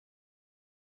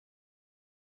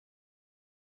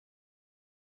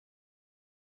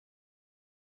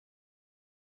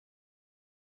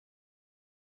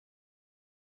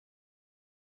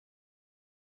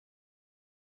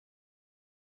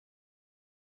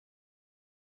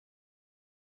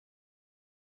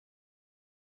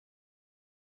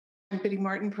Biddy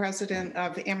Martin, president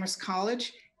of Amherst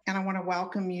College, and I want to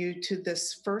welcome you to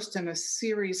this first in a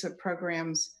series of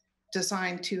programs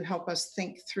designed to help us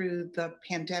think through the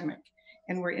pandemic.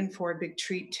 And we're in for a big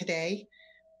treat today.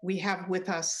 We have with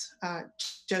us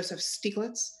Joseph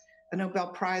Stiglitz, a Nobel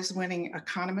Prize-winning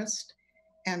economist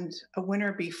and a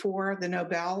winner before the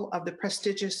Nobel of the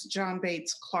prestigious John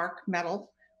Bates Clark Medal,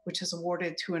 which is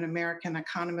awarded to an American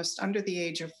economist under the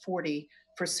age of 40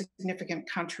 for significant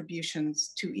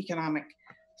contributions to economic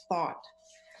thought.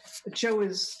 Joe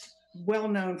is well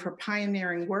known for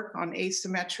pioneering work on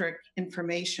asymmetric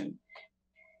information,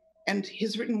 and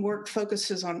his written work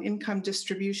focuses on income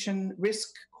distribution, risk,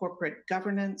 corporate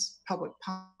governance, public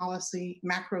policy,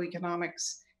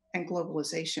 macroeconomics, and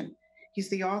globalization. He's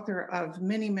the author of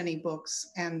many, many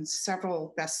books and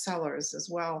several bestsellers as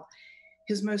well.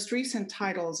 His most recent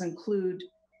titles include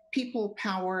People,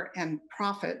 Power, and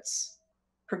Profits,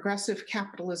 Progressive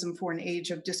Capitalism for an Age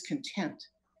of Discontent,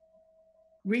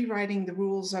 Rewriting the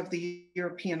Rules of the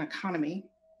European Economy,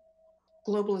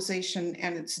 Globalization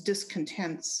and Its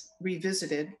Discontents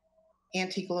Revisited,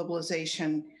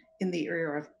 Anti-Globalization in the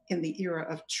Era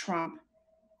of Trump,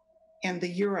 and the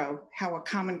Euro, How a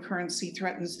Common Currency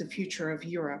Threatens the Future of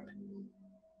Europe,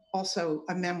 also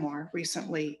a memoir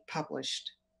recently published.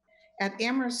 At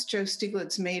Amherst, Joe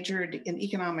Stiglitz majored in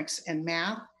economics and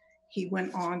math. He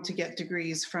went on to get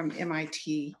degrees from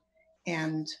MIT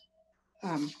and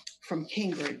from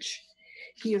Cambridge.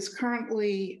 He is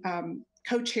currently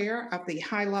co-chair of the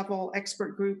high-level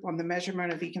expert group on the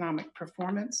measurement of economic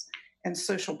performance and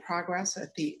social progress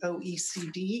at the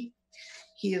OECD.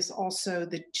 He is also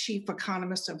the chief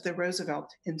economist of the Roosevelt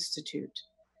Institute.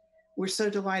 We're so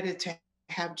delighted to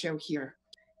have Joe here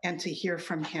and to hear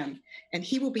from him. And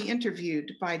he will be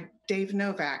interviewed by Dave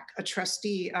Novak, a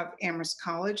trustee of Amherst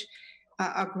College,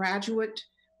 a graduate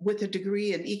with a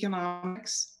degree in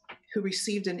economics who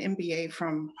received an MBA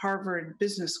from Harvard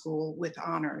Business School with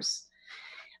honors.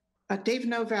 Dave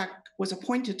Novak was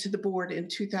appointed to the board in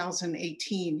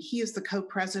 2018. He is the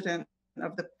co-president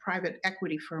of the private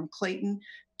equity firm Clayton,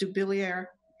 Dubilier,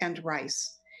 and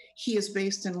Rice. He is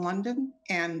based in London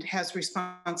and has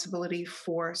responsibility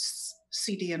for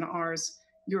CD&R's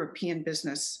European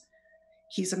business.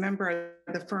 He's a member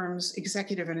of the firm's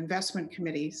executive and investment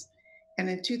committees. And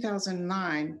in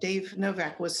 2009, Dave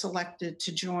Novak was selected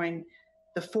to join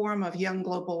the Forum of Young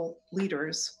Global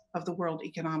Leaders of the World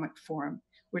Economic Forum.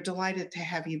 We're delighted to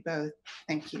have you both.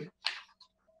 Thank you.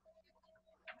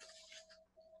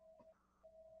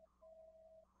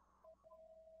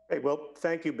 Hey, well,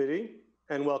 thank you, Biddy,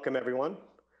 and welcome everyone.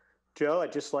 Joe,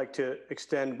 I'd just like to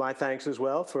extend my thanks as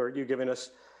well for you giving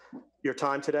us your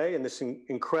time today in this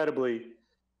incredibly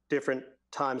different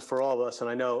times for all of us. And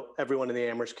I know everyone in the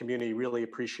Amherst community really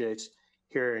appreciates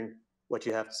hearing what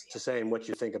you have to say and what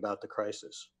you think about the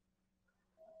crisis.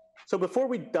 So before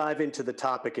we dive into the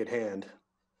topic at hand,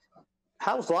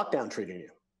 how's lockdown treating you?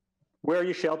 Where are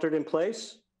you sheltered in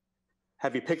place?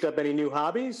 Have you picked up any new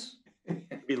hobbies?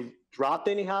 Have you dropped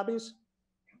any hobbies?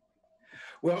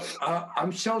 Well, I'm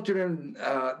sheltered in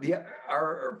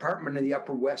our apartment in the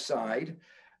Upper West Side.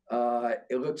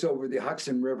 It looks over the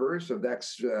Hudson River, so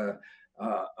that's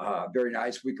very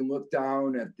nice. We can look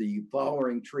down at the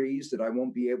flowering trees that I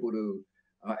won't be able to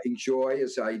enjoy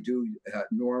as I do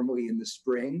normally in the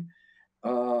spring.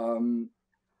 I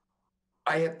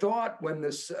had thought when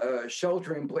this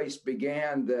shelter in place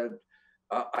began that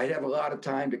I'd have a lot of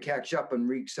time to catch up and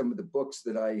read some of the books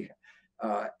that I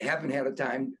haven't had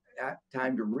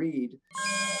time to read,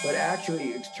 but actually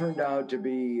it's turned out to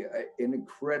be an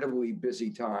incredibly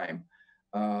busy time.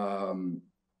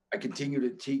 I continue to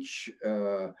teach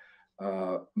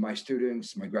my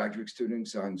students, my graduate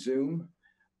students on Zoom,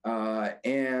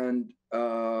 and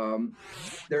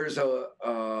there's a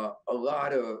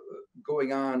lot of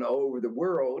going on all over the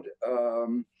world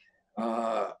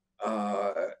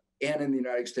and in the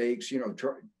United States,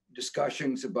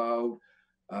 discussions about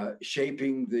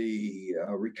shaping the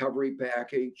recovery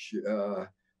package.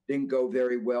 Didn't go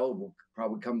very well. We'll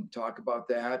probably come talk about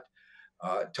that.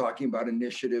 Talking about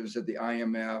initiatives at the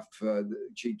IMF, the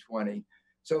G20.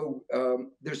 So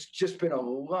there's just been a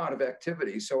lot of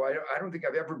activity. So I don't think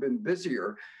I've ever been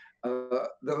busier.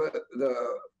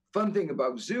 The fun thing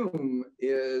about Zoom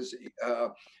is,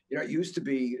 it used to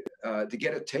be to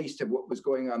get a taste of what was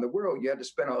going on in the world, you had to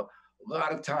spend a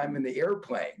lot of time in the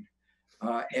airplane.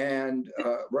 And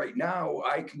right now,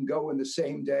 I can go in the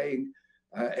same day,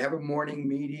 have a morning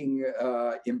meeting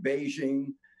in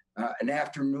Beijing, an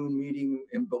afternoon meeting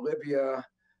in Bolivia,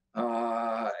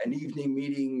 an evening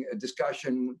meeting, a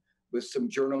discussion with some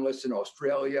journalists in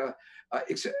Australia.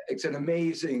 It's an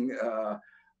amazing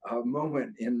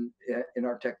moment in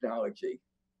our technology.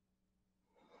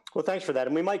 Well, thanks for that.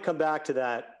 And we might come back to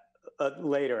that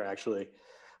later, actually.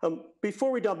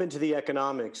 Before we jump into the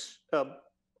economics,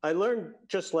 I learned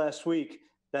just last week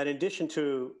that in addition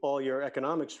to all your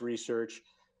economics research,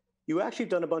 you actually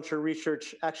done a bunch of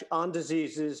research actually on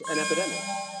diseases and epidemics.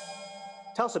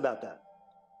 Tell us about that.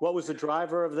 What was the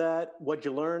driver of that? What'd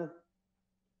you learn?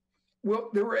 Well,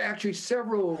 there were actually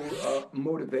several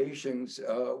motivations.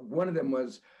 One of them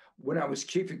was when I was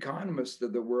chief economist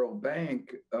of the World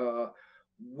Bank,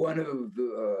 one of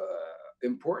the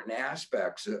important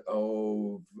aspects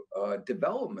of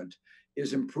development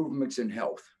is improvements in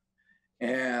health.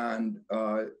 And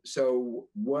so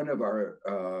one of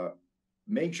our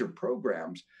major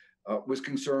programs was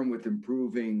concerned with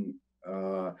improving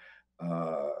the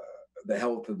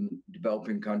health of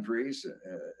developing countries,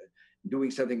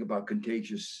 doing something about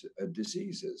contagious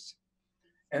diseases.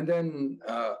 And then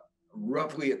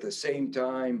roughly at the same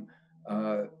time,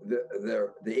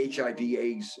 the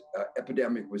HIV/AIDS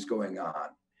epidemic was going on.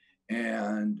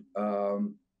 And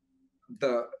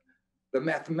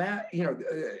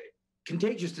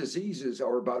contagious diseases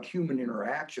are about human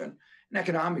interaction, and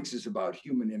economics is about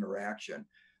human interaction.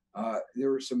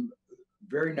 There are some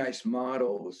very nice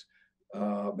models,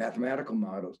 mathematical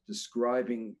models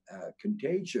describing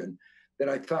contagion that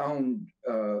I found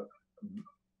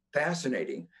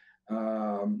fascinating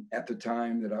at the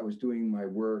time that I was doing my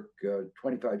work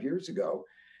 25 years ago.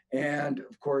 And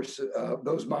of course,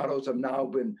 those models have now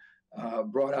been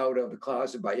brought out of the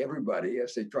closet by everybody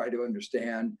as they try to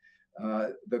understand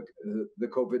the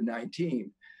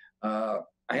COVID-19.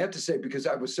 I have to say, because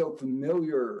I was so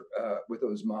familiar with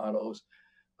those models,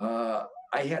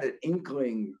 I had an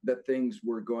inkling that things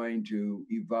were going to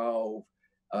evolve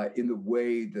in the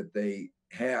way that they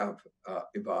have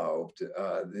evolved.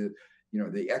 The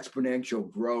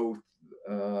exponential growth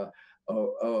of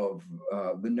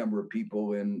the number of people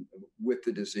with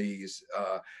the disease.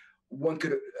 One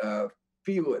could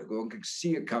feel it, one could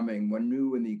see it coming. One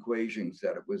knew in the equations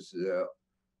that it was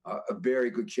a very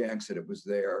good chance that it was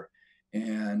there.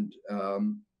 And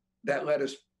that led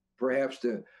us perhaps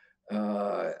to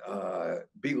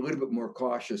be a little bit more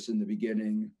cautious in the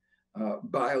beginning,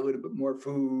 buy a little bit more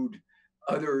food,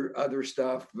 other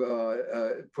stuff,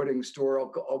 store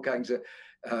all kinds of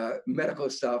medical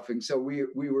stuff. And so we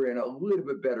were in a little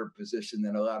bit better position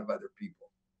than a lot of other people.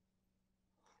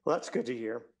 Well, that's good to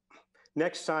hear.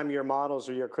 Next time your models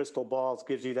or your crystal balls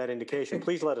gives you that indication,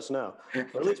 please let us know.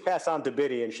 Or at least pass on to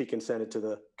Biddy and she can send it to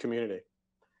the community.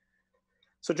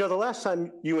 So Joe, the last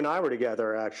time you and I were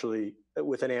together actually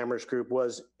with an Amherst group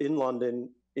was in London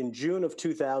in June of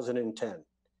 2010. It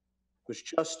was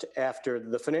just after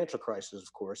the financial crisis,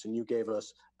 of course, and you gave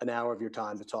us an hour of your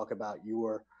time to talk about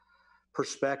your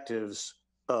perspectives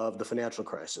of the financial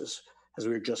crisis as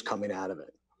we were just coming out of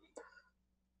it.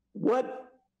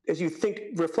 As you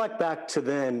reflect back to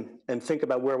then and think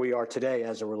about where we are today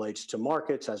as it relates to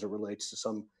markets, as it relates to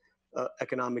some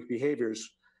economic behaviors,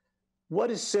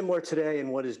 what is similar today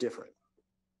and what is different?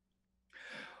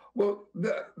 Well,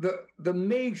 the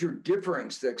major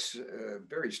difference that's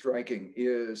very striking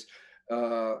is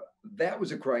that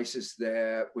was a crisis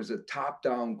that was a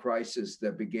top-down crisis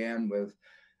that began with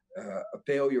a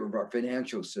failure of our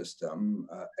financial system,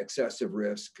 excessive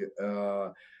risk,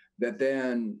 that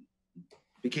then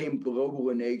became global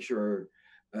in nature,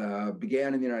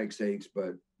 began in the United States,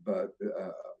 but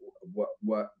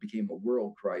what became a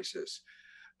world crisis,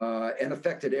 and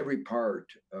affected every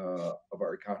part of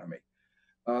our economy.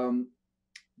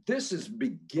 This is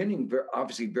beginning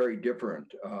obviously very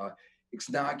different. It's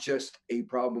not just a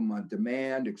problem on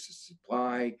demand, it's a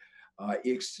supply,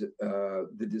 it's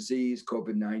the disease,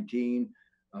 COVID-19.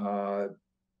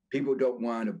 People don't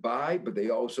want to buy, but they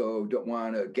also don't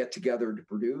want to get together to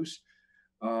produce.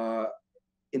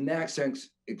 In that sense,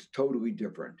 it's totally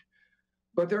different.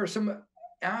 But there are some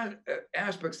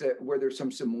aspects where there's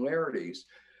some similarities.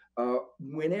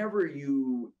 Whenever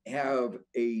you have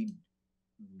a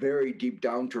very deep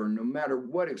downturn, no matter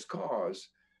what its cause,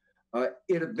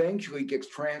 it eventually gets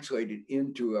translated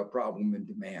into a problem in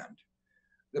demand.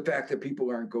 The fact that people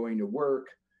aren't going to work,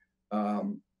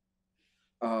 that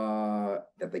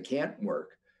they can't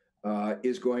work,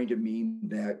 is going to mean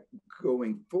that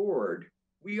going forward,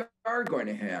 we are going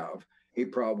to have a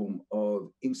problem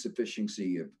of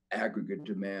insufficiency of aggregate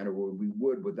demand, or we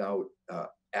would without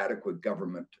adequate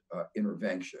government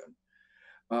intervention.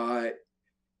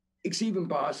 It's even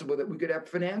possible that we could have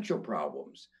financial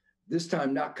problems, this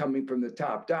time not coming from the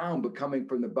top down, but coming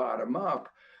from the bottom up,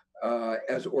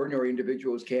 as ordinary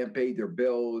individuals can't pay their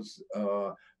bills,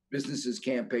 businesses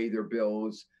can't pay their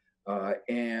bills,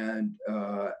 and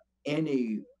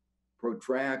any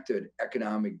protracted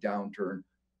economic downturn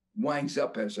winds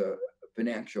up as a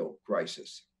financial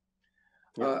crisis.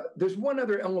 Yeah. There's one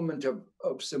other element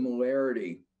of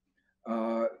similarity.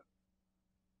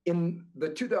 In the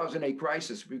 2008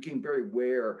 crisis, we became very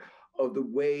aware of the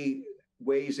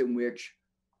ways in which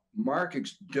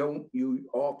markets don't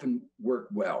often work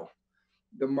well.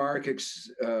 The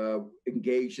markets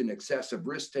engaged in excessive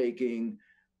risk-taking,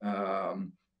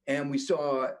 and we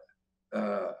saw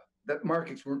that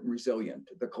markets weren't resilient.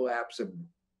 The collapse of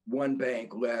one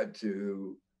bank led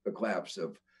to the collapse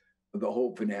of the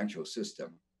whole financial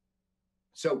system.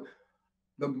 So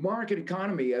the market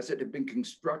economy, as it had been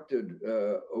constructed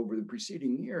over the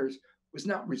preceding years, was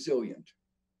not resilient.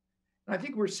 And I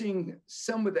think we're seeing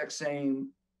some of that same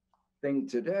thing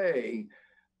today.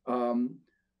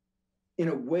 In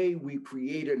a way, we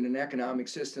created an economic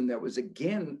system that was,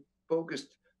 again,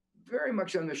 focused very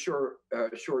much on the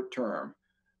short term.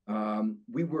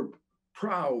 We were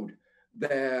proud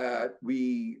that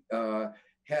we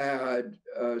had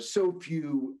so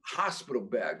few hospital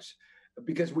beds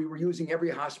because we were using every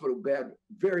hospital bed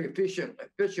very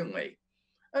efficiently.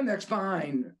 And that's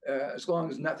fine as long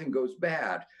as nothing goes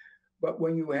bad. But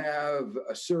when you have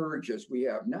a surge, as we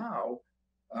have now,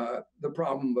 the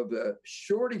problem of the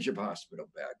shortage of hospital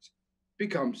beds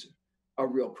becomes a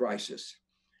real crisis.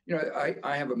 You know,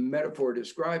 I have a metaphor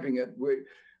describing it.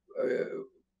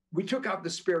 We took out the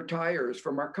spare tires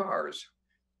from our cars.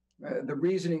 The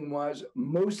reasoning was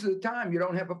most of the time you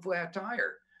don't have a flat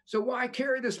tire. So why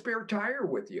carry the spare tire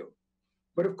with you?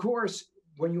 But of course,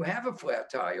 when you have a flat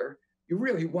tire, you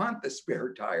really want the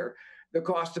spare tire. The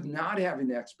cost of not having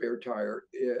that spare tire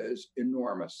is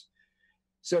enormous.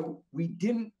 So we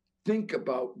didn't think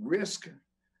about risk.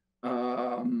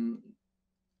 And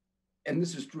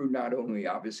this is true not only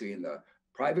obviously in the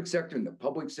private sector, in the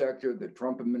public sector. The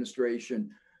Trump administration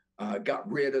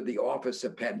got rid of the Office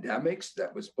of Pandemics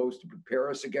that was supposed to prepare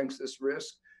us against this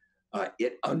risk.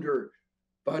 It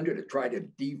underfunded, it tried to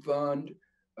defund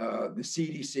the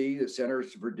CDC, the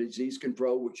Centers for Disease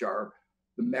Control, which are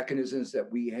the mechanisms that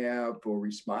we have for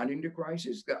responding to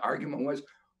crises. The argument was,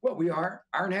 well, we aren't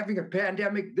having a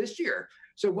pandemic this year,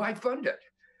 so why fund it?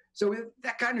 So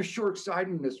that kind of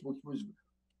short-sightedness, which was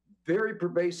very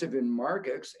pervasive in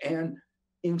markets and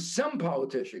in some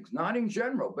politicians, not in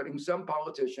general, but in some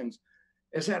politicians,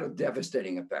 has had a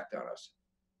devastating effect on us.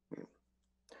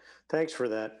 Thanks for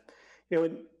that. You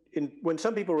know, when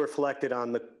some people reflected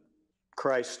on the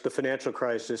financial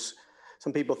crisis,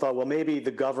 some people thought, well, maybe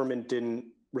the government didn't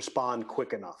respond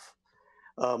quick enough.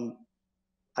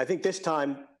 I think this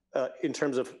time, in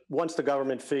terms of once the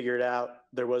government figured out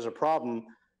there was a problem,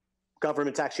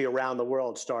 governments actually around the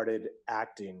world started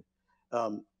acting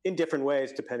in different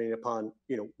ways, depending upon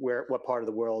what part of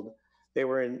the world they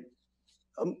were in.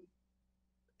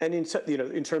 And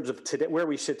in terms of today, where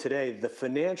we sit today, the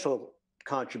financial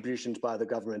contributions by the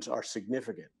governments are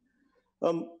significant.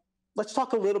 Let's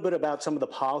talk a little bit about some of the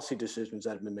policy decisions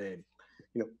that have been made.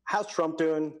 How's Trump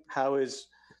doing? How is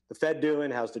the Fed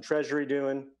doing? How's the Treasury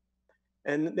doing?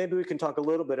 And maybe we can talk a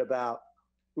little bit about,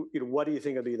 what do you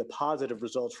think will be the positive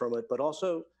results from it, but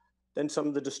also then some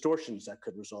of the distortions that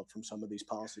could result from some of these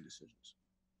policy decisions.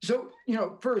 So,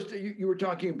 first, you were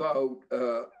talking about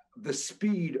the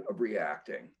speed of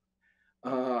reacting.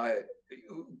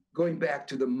 Going back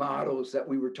to the models that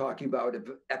we were talking about of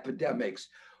epidemics,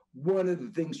 one of the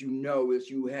things is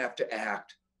you have to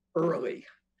act early.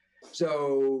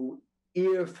 So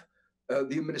if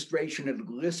the administration had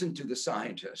listened to the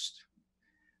scientists,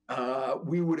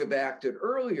 we would have acted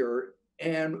earlier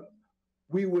and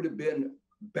we would have been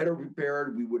better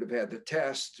prepared. We would have had the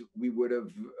test. We would have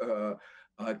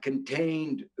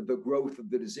contained the growth of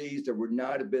the disease. There would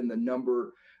not have been the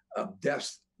number of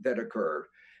deaths that occurred.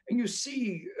 And you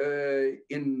see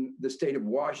in the state of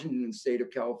Washington and the state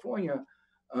of California,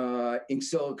 in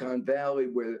Silicon Valley,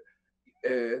 where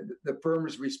the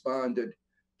firms responded,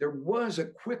 there was a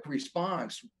quick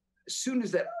response. As soon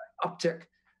as that uptick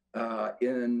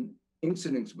in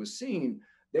incidence was seen,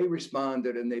 they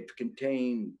responded and they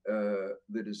contained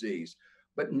the disease.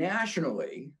 But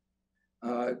nationally,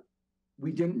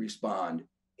 we didn't respond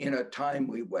in a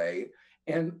timely way.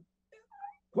 And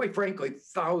quite frankly,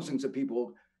 thousands of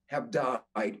people have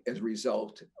died as a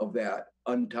result of that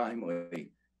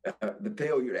untimely, the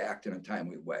failure to act in a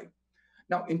timely way.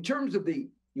 Now, in terms of you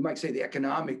might say the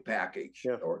economic package,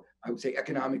 or I would say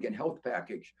economic and health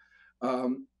package,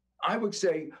 I would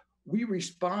say we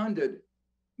responded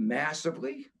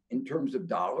massively in terms of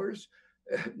dollars.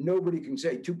 Nobody can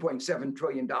say $2.7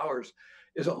 trillion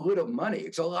is a little money.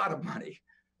 It's a lot of money.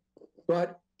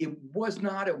 But it was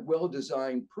not a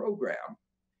well-designed program.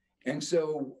 And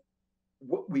so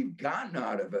what we've gotten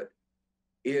out of it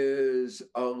is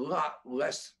a lot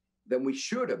less than we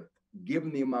should have,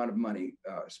 given the amount of money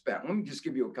spent. Let me just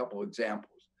give you a couple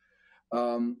examples.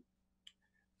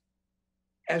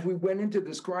 As we went into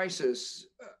this crisis,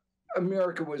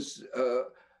 America was,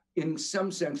 in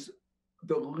some sense,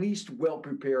 the least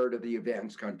well-prepared of the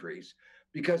advanced countries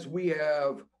because we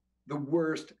have the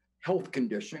worst health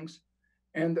conditions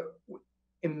and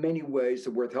in many ways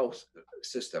the worst health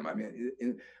system. I mean,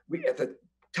 at the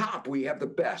top, we have the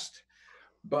best,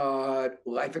 but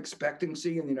life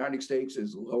expectancy in the United States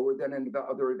is lower than in the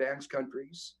other advanced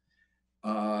countries.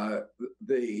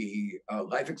 The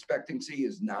life expectancy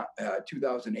is not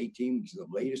 2018, which is the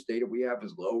latest data we have,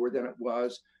 is lower than it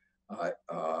was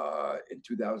in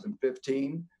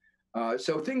 2015.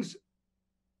 So things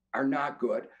are not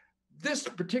good. This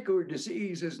particular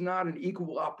disease is not an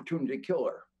equal opportunity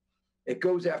killer. It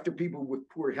goes after people with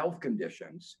poor health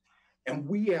conditions. And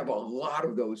we have a lot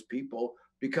of those people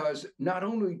because not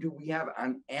only do we have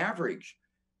on average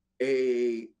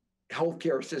a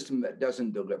healthcare system that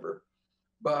doesn't deliver,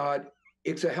 but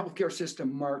it's a healthcare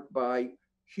system marked by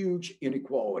huge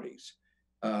inequalities.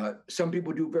 Some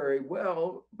people do very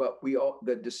well, but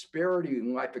the disparity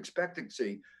in life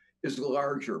expectancy is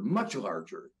larger, much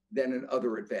larger than in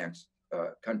other advanced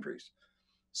countries.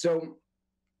 So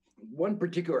one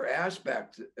particular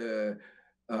aspect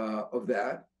of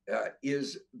that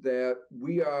is that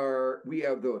we are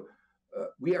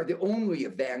the only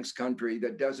advanced country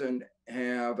that doesn't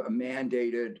have a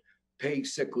mandated paid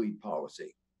sick leave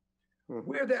policy.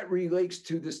 Where that relates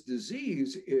to this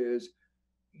disease is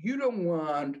you don't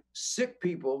want sick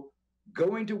people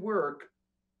going to work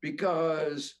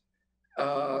because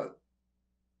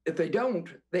if they don't,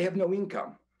 they have no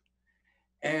income.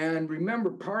 And remember,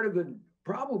 part of the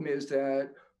problem is that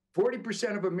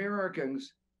 40% of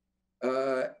Americans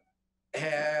are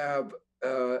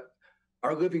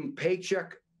living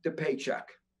paycheck to paycheck.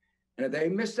 And if they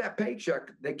miss that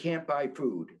paycheck, they can't buy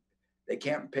food. They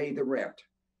can't pay the rent.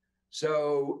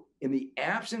 So in the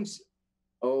absence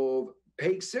of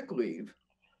paid sick leave,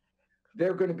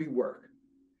 they're going to be work.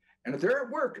 And if they're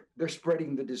at work, they're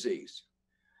spreading the disease.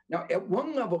 Now, at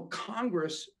one level,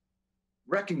 Congress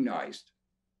recognized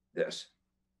this,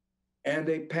 and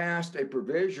they passed a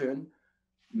provision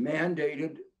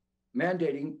mandating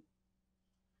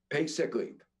paid sick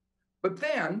leave. But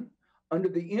then, under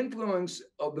the influence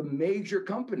of the major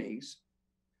companies,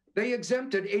 they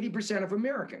exempted 80% of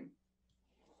American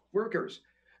workers.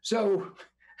 So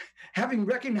having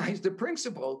recognized the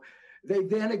principle, they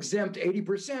then exempt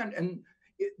 80%. And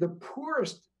the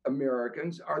poorest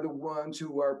Americans are the ones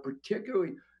who are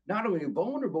particularly not only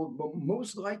vulnerable, but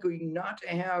most likely not to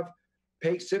have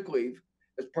paid sick leave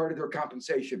as part of their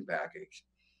compensation package.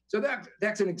 So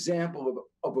that's an example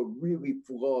of a really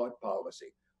flawed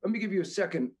policy. Let me give you a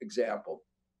second example.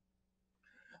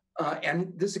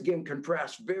 And this again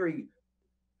contrasts very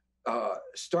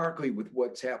starkly with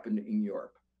what's happened in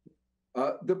Europe.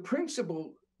 The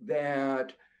principle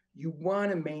that you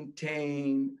want to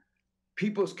maintain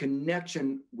people's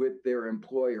connection with their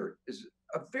employer is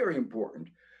very important.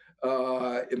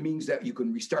 It means that you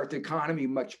can restart the economy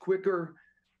much quicker.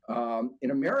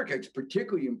 In America, it's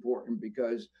particularly important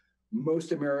because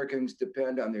most Americans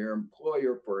depend on their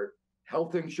employer for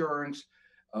health insurance.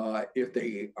 If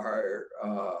they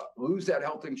lose that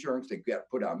health insurance, they get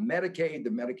put on Medicaid. The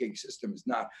Medicaid system is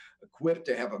not equipped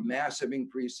to have a massive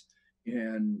increase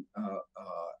in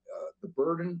the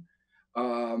burden.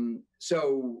 And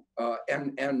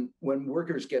when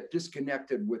workers get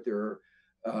disconnected with their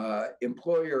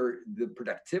employer, the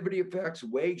productivity effects,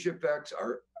 wage effects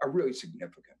are really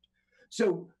significant.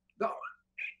 So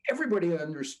everybody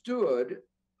understood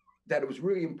that it was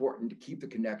really important to keep the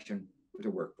connection with the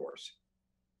workforce.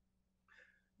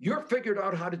 Europe figured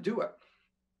out how to do it.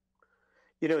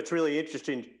 You know, it's really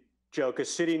interesting, Joe,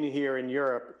 because sitting here in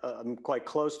Europe, I'm quite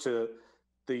close to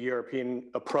the European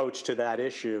approach to that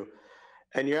issue.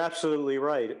 And you're absolutely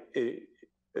right.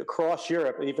 Across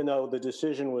Europe, even though the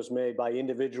decision was made by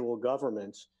individual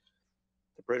governments,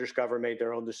 the British government made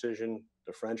their own decision,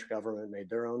 the French government made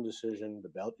their own decision, the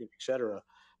Belgian, et cetera,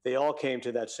 they all came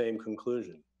to that same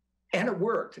conclusion. And it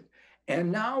worked.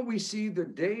 And now we see the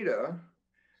data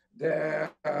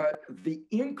that the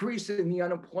increase in the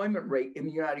unemployment rate in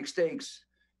the United States,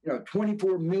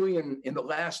 24 million in the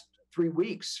last 3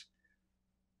 weeks,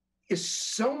 is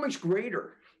so much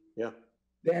greater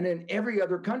than in every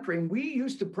other country. And we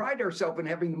used to pride ourselves in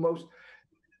having the most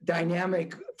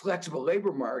dynamic, flexible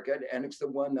labor market, and it's the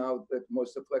one now that's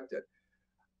most afflicted.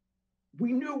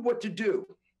 We knew what to do.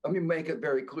 let me make it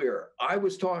very clear. I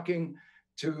was talking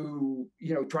to,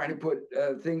 trying to put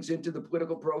things into the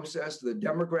political process. The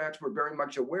Democrats were very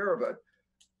much aware of it.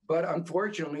 But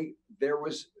unfortunately, there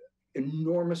was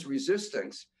enormous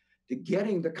resistance to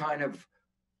getting the kind of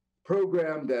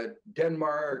program that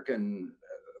Denmark and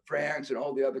France and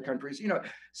all the other countries,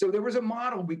 so there was a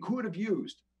model we could have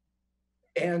used,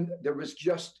 and there was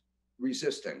just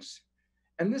resistance.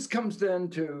 And this comes then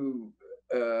to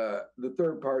the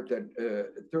third part,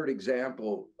 third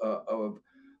example of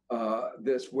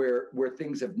this, where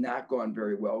things have not gone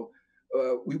very well.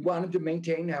 We wanted to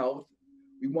maintain health.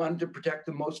 We wanted to protect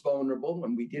the most vulnerable,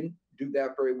 and we didn't do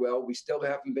that very well. We still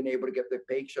haven't been able to get the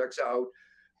paychecks out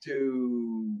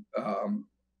to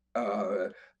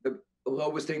the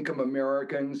lowest income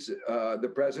Americans.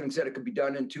 The president said it could be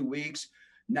done in 2 weeks.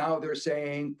 Now they're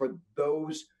saying for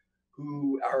those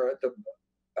who are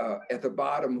at the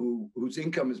bottom, whose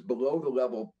income is below the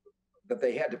level that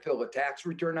they had to fill a tax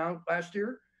return out last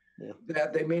year,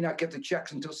 that they may not get the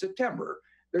checks until September.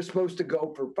 They're supposed to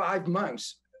go for 5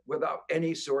 months without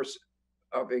any source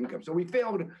of income. So we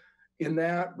failed in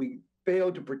that. We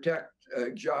failed to protect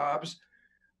jobs.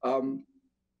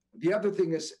 The other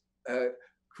thing is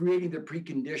creating the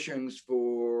preconditions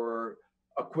for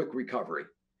a quick recovery.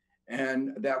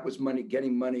 And that was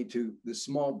getting money to the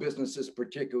small businesses,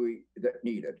 particularly that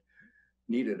needed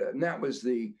it. And that was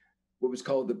what was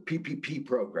called the PPP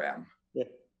program. Yeah.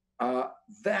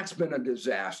 That's been a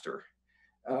disaster.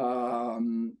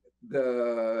 The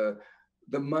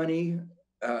money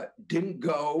didn't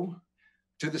go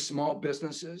to the small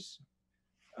businesses.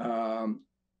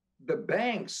 The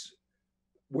banks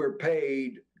were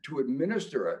paid to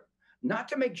administer it, not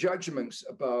to make judgments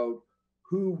about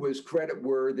who was credit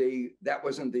worthy. That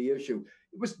wasn't the issue.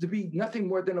 It was to be nothing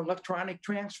more than electronic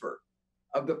transfer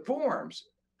of the forms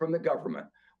from the government.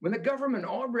 When the government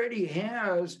already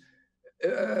has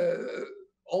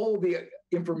all the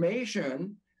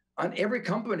information on every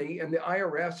company and the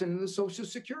IRS and the Social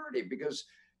Security, because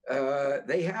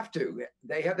they have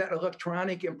that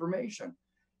electronic information.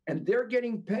 And they're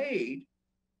getting paid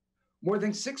more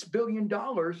than $6 billion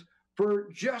for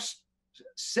just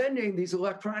sending these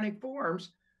electronic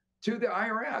forms to the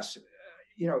IRS.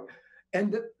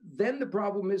 Then the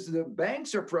problem is the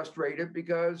banks are frustrated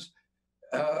because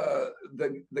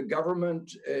the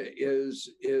government is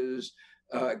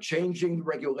changing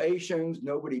regulations.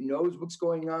 Nobody knows what's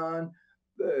going on.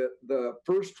 The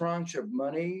first tranche of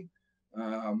money,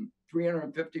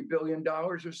 $350 billion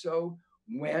or so,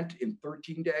 went in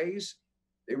 13 days.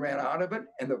 They ran out of it,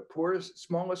 and the poorest,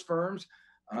 smallest firms,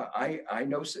 I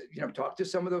know, talked to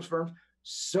some of those firms,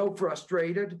 so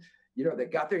frustrated. They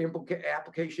got their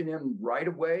application in right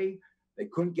away. They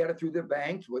couldn't get it through the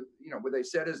banks. What they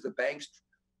said is the banks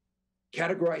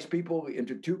categorize people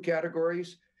into 2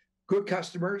 categories: good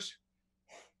customers,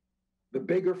 the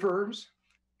bigger firms,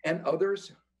 and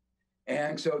others.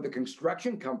 And so the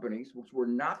construction companies, which were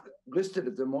not listed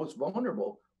as the most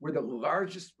vulnerable, were the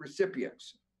largest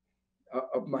recipients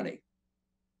of money.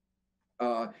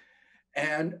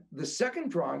 And the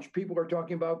second tranche, people are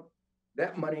talking about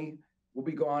that money will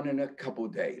be gone in a couple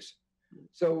of days.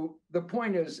 So the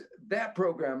point is that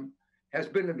program has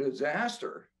been a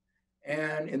disaster.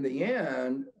 And in the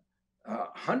end,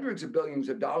 hundreds of billions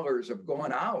of dollars have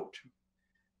gone out.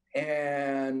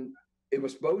 And it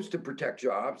was supposed to protect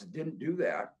jobs. It didn't do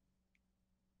that.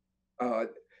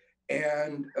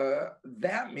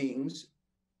 That means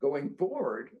going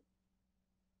forward,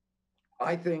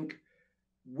 I think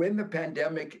when the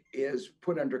pandemic is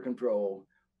put under control,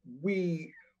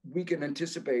 we can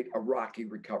anticipate a rocky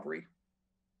recovery.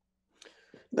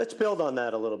 Let's build on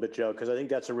that a little bit, Joe, because I think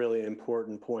that's a really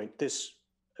important point. This,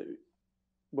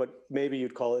 what maybe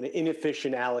you'd call an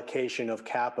inefficient allocation of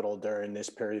capital during this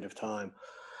period of time,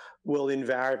 will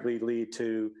invariably lead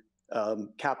to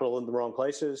capital in the wrong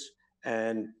places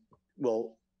and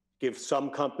will give some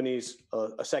companies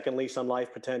a second lease on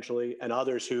life potentially, and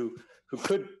others who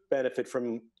could benefit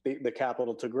from the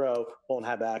capital to grow won't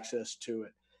have access to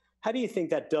it. How do you think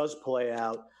that does play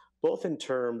out, both in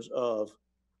terms of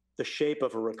the shape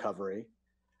of a recovery,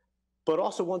 but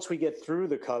also once we get through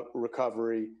the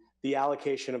recovery, the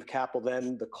allocation of capital,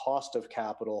 then the cost of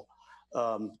capital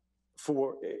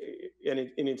for in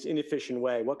its inefficient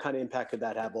way? What kind of impact could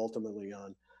that have ultimately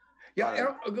on?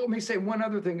 Yeah, let me say one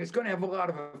other thing. It's going to have a lot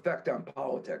of effect on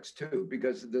politics too,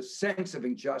 because the sense of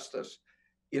injustice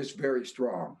is very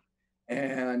strong.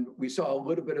 And we saw a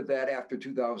little bit of that after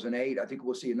 2008. I think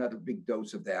we'll see another big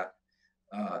dose of that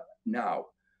now.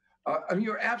 I mean,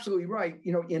 you're absolutely right.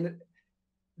 In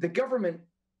the government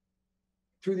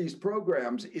through these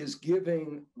programs is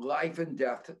giving life and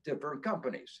death to different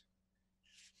companies.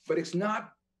 But it's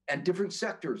not, and different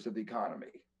sectors of the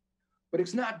economy. But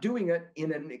it's not doing it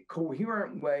in a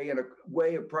coherent way, in a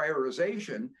way of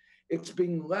prioritization. It's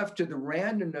being left to the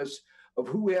randomness of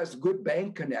who has good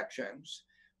bank connections,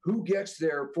 who gets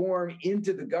their form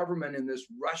into the government in this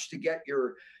rush to get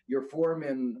your form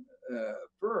in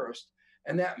first.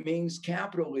 And that means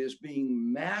capital is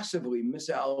being massively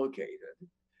misallocated.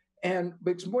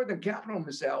 But it's more than capital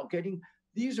misallocating.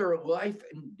 These are life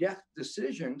and death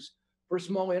decisions for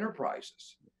small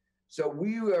enterprises. So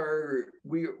we're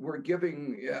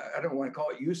giving, I don't want to call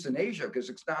it euthanasia because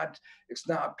it's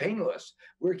not painless.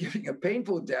 We're giving a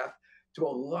painful death to a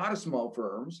lot of small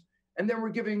firms, and then we're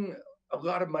giving a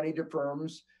lot of money to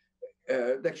firms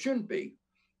that shouldn't be.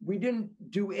 We didn't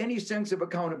do any sense of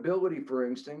accountability, for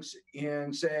instance,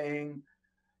 in saying,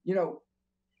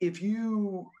 if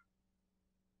you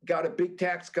got a big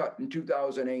tax cut in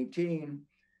 2018,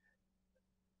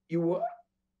 you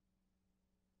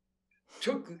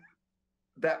took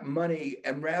that money,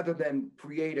 and rather than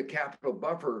create a capital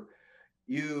buffer,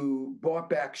 you bought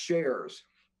back shares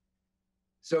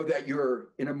so that you're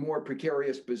in a more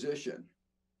precarious position.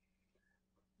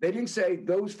 They didn't say,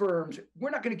 those firms, we're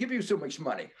not going to give you so much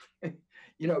money.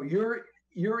 You're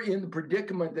in the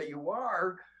predicament that you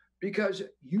are because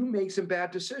you made some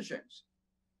bad decisions.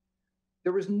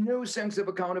 There was no sense of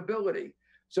accountability.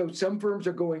 So some firms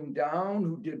are going down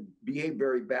who did behave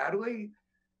very badly.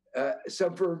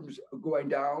 Some firms are going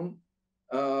down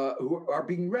who are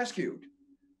being rescued,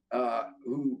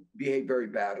 who behave very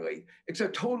badly. It's a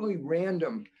totally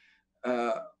random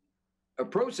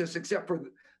process, except for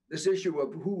this issue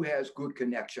of who has good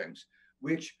connections,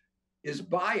 which is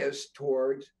biased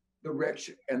towards the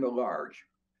rich and the large.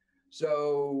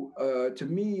 So to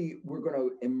me, we're going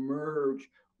to emerge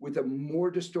with a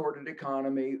more distorted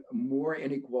economy, more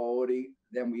inequality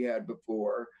than we had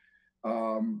before.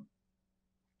 I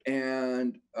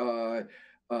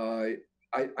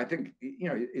think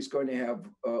it's going to have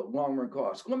long-run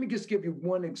costs. Let me just give you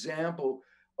one example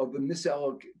of the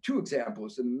two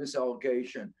examples of the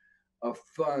misallocation of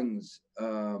funds,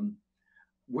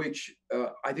 which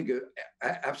I think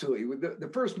absolutely. The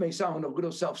first may sound a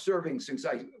little self-serving since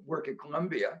I work at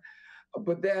Columbia,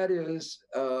 but that is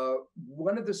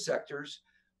one of the sectors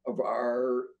of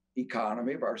our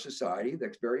economy, of our society,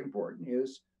 that's very important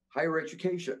is higher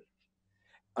education.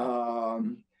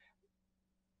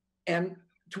 And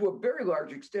to a very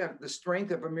large extent, the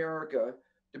strength of America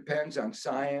depends on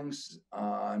science,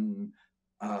 on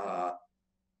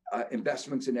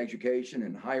investments in education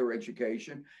and higher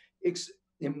education. It's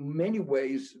in many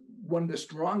ways one of the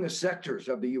strongest sectors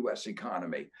of the US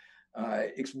economy.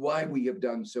 It's why we have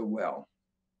done so well.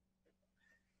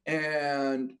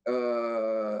 And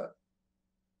the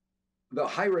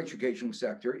higher education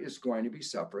sector is going to be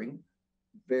suffering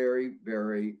very,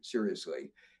 very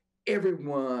seriously. Every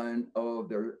one of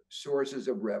their sources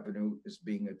of revenue is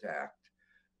being attacked.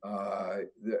 The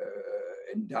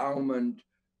endowment,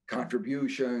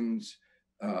 contributions,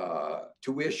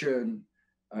 tuition,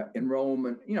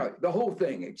 enrollment, the whole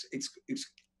thing,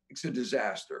 it's a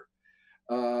disaster.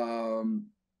 And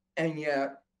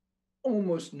yet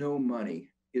almost no money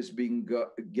is being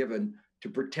given to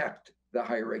protect the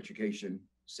higher education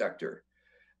sector.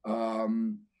 A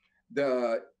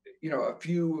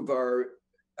few of our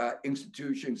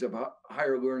institutions of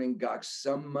higher learning got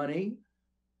some money,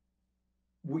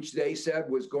 which they said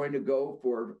was going to go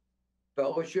for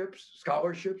fellowships,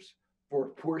 scholarships for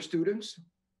poor students.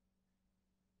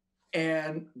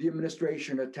 And the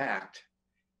administration attacked.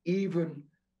 Even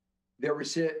there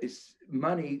was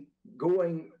money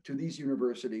going to these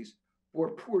universities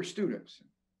for poor students.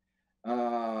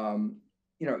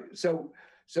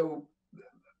 So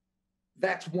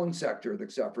that's one sector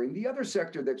that's suffering. The other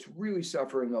sector that's really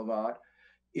suffering a lot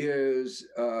is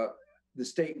the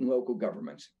state and local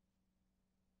governments.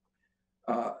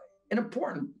 An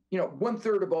important,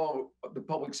 1/3 of all of the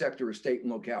public sector is state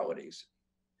and localities.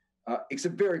 It's a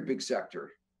very big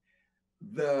sector.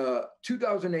 The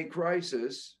 2008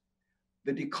 crisis,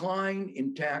 the decline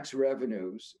in tax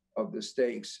revenues of the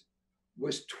states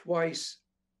was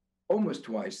almost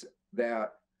twice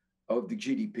that of the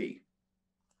GDP.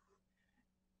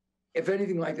 If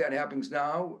anything like that happens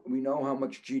now, we know how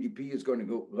much GDP is going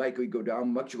to likely go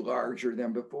down, much larger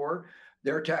than before.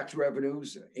 Their tax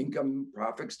revenues, income,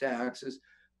 profits taxes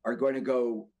are going to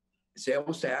go,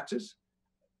 sales taxes,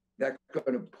 that's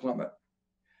going to plummet.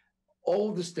 All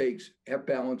of the states have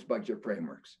balanced budget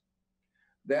frameworks.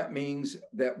 That means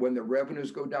that when the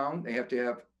revenues go down, they have to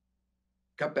have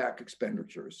cut back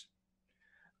expenditures.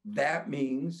 That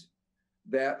means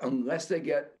that unless they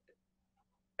get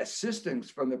assistance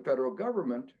from the federal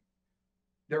government,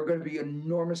 there are going to be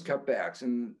enormous cutbacks.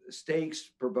 And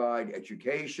stakes provide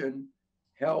education,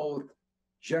 health,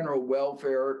 general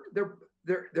welfare.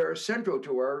 They're central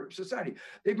to our society.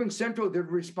 They've been central to the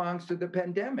response to the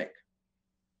pandemic.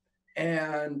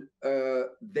 And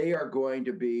they are going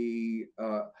to be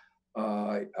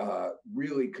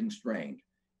really constrained.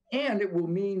 And it will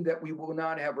mean that we will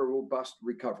not have a robust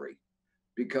recovery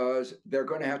because they're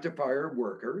going to have to fire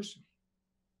workers,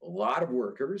 a lot of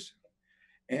workers.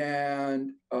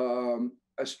 And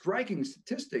a striking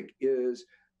statistic is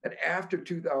that after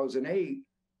 2008,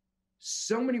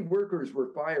 so many workers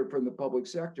were fired from the public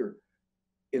sector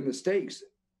in the States.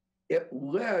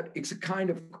 It's a kind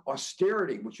of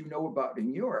austerity, which you know about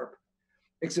in Europe.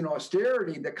 It's an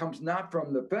austerity that comes not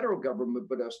from the federal government,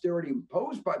 but austerity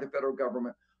imposed by the federal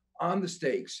government on the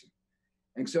states.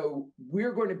 And so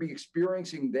we're going to be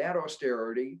experiencing that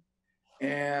austerity,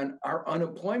 and our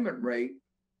unemployment rate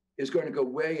is going to go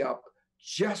way up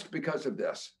just because of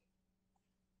this.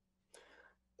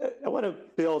 I want to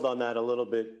build on that a little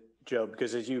bit, Joe,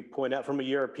 because as you point out, from a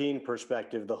European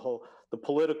perspective, the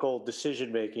political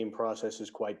decision-making process is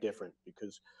quite different,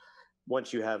 because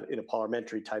once you have in a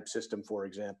parliamentary type system, for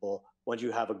example, once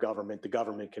you have a government, the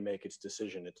government can make its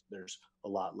decision. There's a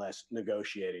lot less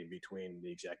negotiating between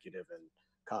the executive and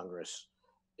Congress,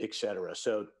 et cetera.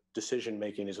 So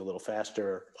decision-making is a little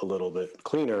faster, a little bit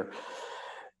cleaner.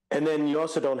 And then you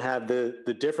also don't have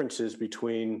the differences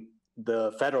between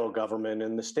the federal government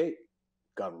and the state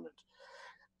government.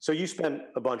 So you spent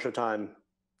a bunch of time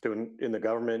in the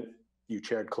government. You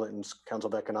chaired Clinton's Council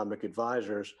of Economic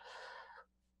Advisors.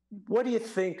 What do you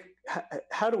think,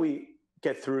 how do we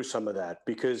get through some of that?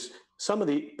 Because some of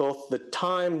both the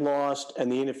time lost and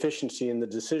the inefficiency in the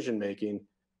decision-making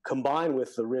combined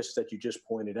with the risks that you just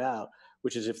pointed out,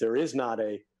 which is if there is not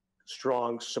a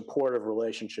strong supportive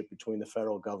relationship between the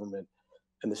federal government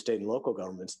and the state and local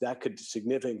governments, that could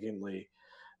significantly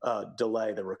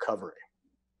delay the recovery.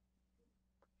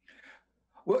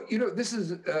 Well, this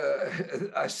is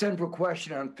a central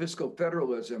question on fiscal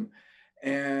federalism.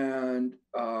 And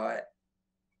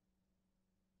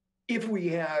if we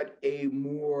had a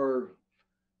more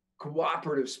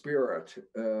cooperative spirit,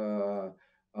 a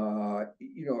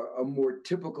more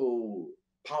typical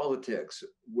politics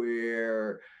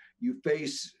where you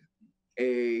face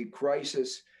a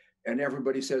crisis and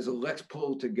everybody says, let's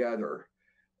pull together.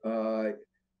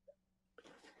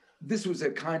 This was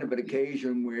a kind of an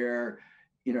occasion where,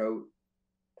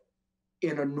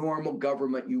 in a normal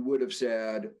government, you would have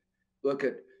said, look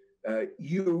at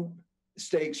you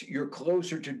states, you're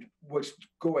closer to what's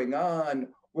going on.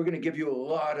 We're going to give you a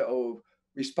lot of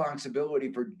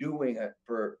responsibility for doing it,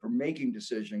 for making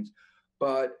decisions.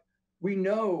 But we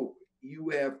know you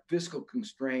have fiscal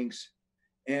constraints,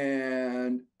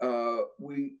 and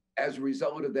as a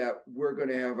result of that, we're going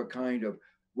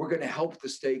to help the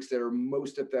states that are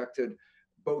most affected,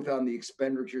 both on the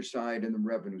expenditure side and the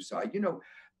revenue side.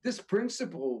 This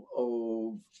principle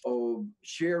of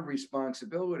shared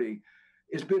responsibility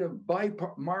has been a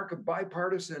mark of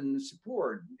bipartisan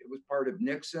support. It was part of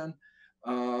Nixon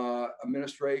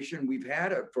administration. We've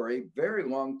had it for a very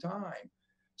long time.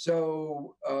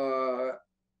 So,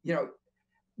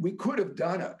 we could have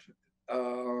done it.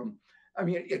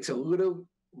 It's a little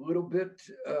bit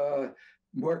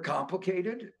more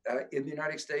complicated in the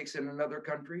United States and in other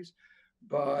countries,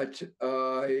 but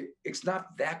it's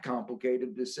not that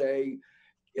complicated to say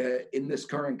in this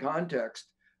current context,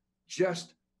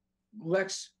 just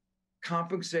let's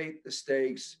compensate the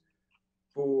states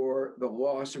for the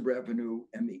loss of revenue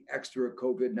and the extra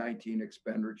COVID-19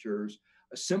 expenditures.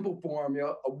 A simple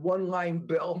formula, a one-line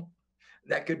bill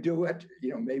that could do it.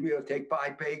 Maybe it'll take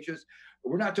 5 pages.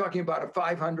 We're not talking about a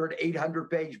 500,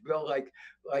 800-page bill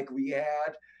like we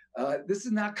had. This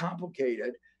is not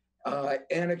complicated.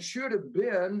 And it should have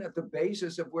been at the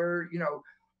basis of where,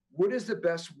 what is the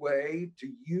best way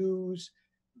to use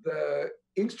the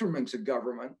instruments of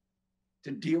government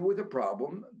to deal with a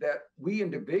problem that we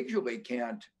individually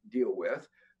can't deal with.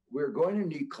 We're going to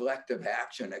need collective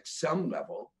action at some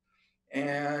level.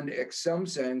 And in some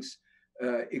sense,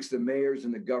 it's the mayors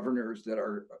and the governors that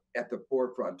are at the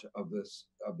forefront of this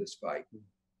fight.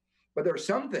 But there are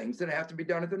some things that have to be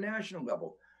done at the national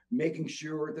level, making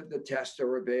sure that the tests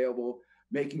are available,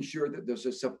 making sure that there's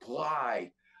a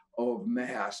supply of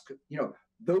masks.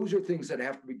 Those are things that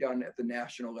have to be done at the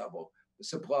national level. The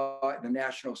supply, the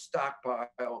national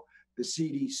stockpile, the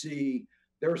CDC.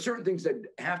 There are certain things that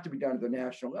have to be done at the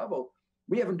national level.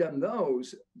 We haven't done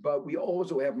those, but we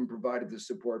also haven't provided the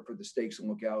support for the states and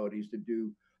localities to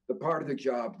do the part of the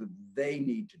job that they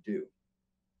need to do.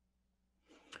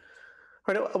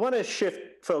 All right, I want to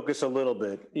shift focus a little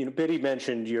bit. Biddy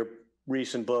mentioned your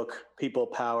recent book, People,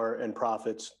 Power, and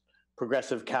Profits,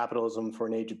 Progressive Capitalism for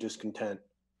an Age of Discontent.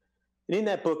 And in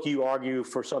that book, you argue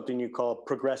for something you call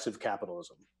progressive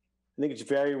capitalism. I think it's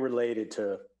very related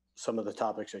to some of the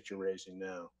topics that you're raising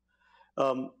now.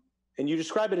 And you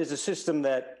describe it as a system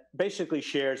that basically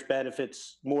shares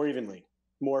benefits more evenly,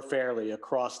 more fairly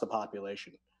across the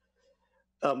population,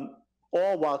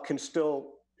 all while can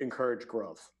still encourage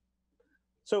growth.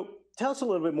 So tell us a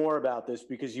little bit more about this,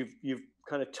 because you've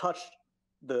kind of touched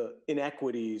the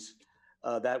inequities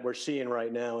that we're seeing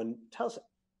right now, and tell us,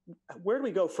 where do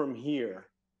we go from here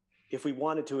if we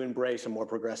wanted to embrace a more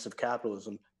progressive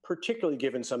capitalism, particularly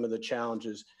given some of the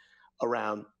challenges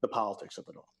around the politics of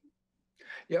it all?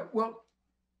 Yeah, well,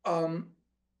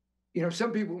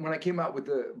 some people, when I came out with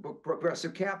the book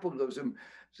Progressive Capitalism,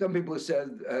 some people have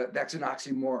said that's an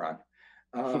oxymoron.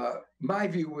 My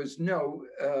view was no,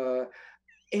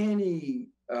 any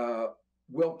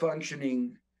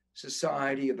well-functioning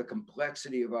society of the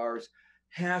complexity of ours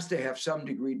has to have some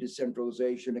degree of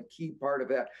decentralization. A key part of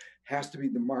that has to be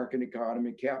the market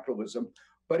economy, capitalism,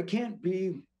 but it can't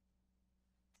be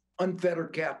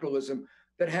unfettered capitalism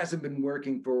that hasn't been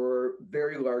working for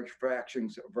very large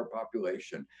fractions of our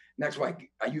population. And that's why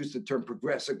I use the term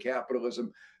progressive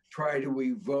capitalism, try to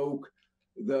evoke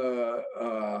the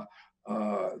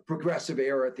progressive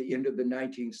era at the end of the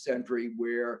 19th century,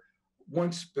 where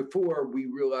once before we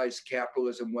realized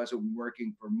capitalism wasn't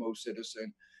working for most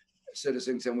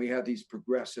citizens, and we had these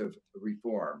progressive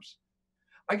reforms.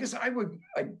 I guess I would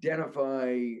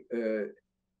identify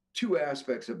two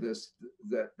aspects of this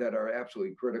that are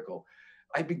absolutely critical.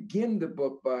 I begin the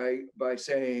book by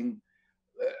saying,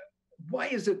 why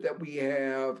is it that we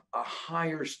have a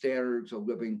higher standards of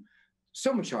living,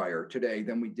 so much higher today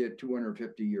than we did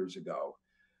 250 years ago?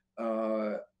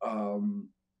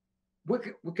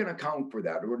 What can account for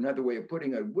that? Or another way of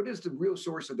putting it, what is the real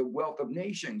source of the wealth of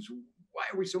nations? Why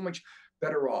are we so much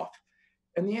better off?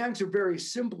 And the answer very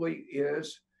simply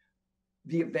is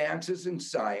the advances in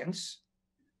science,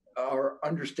 our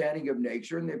understanding of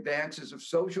nature, and the advances of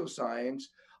social science,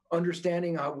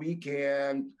 understanding how we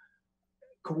can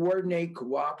coordinate,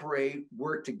 cooperate,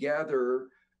 work together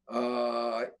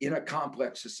in a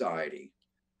complex society.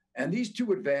 And these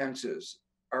two advances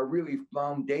are really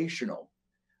foundational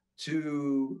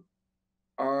to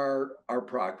our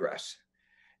progress.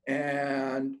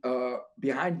 And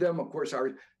behind them, of course,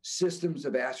 are systems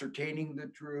of ascertaining the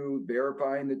truth,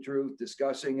 verifying the truth,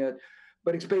 discussing it,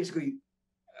 but it's basically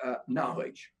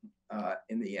knowledge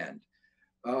in the end.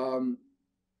 And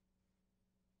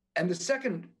the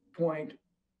second point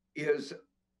is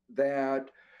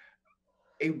that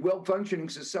a well-functioning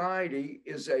society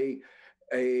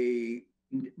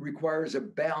requires a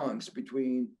balance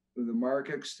between the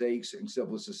market, states, and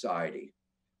civil society,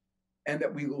 and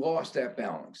that we lost that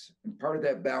balance. And part of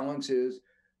that balance is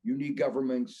you need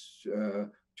governments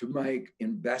to make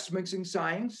investments in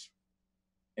science,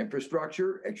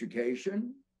 infrastructure,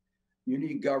 education. You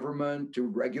need government to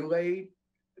regulate.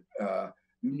 You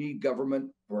need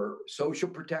government for social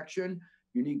protection.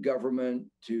 You need government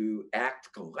to act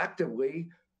collectively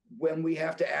when we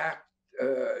have to act,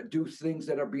 do things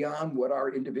that are beyond what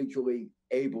are individually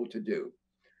able to do.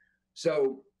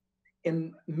 So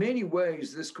in many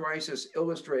ways, this crisis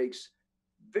illustrates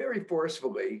very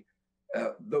forcefully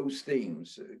those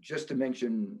themes. Just to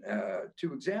mention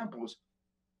two examples,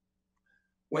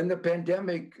 when the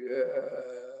pandemic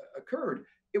occurred,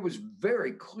 it was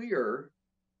very clear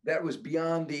that it was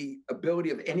beyond the ability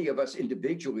of any of us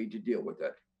individually to deal with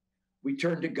it. We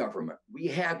turned to government. We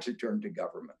had to turn to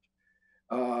government.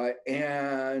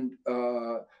 And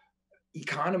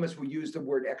economists will use the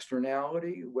word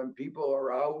externality. When people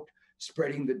are out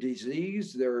spreading the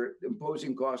disease, they're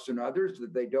imposing costs on others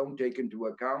that they don't take into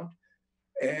account.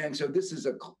 And so this is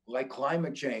like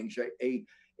climate change, a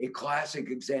classic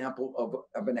example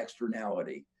of an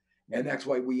externality. And that's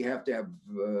why we have to have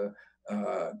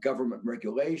government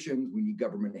regulations. We need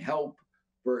government help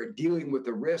for dealing with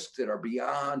the risks that are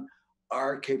beyond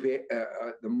the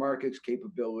market's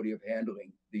capability of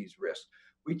handling these risks.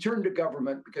 We turn to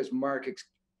government because markets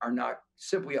are not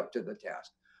simply up to the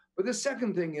task. But the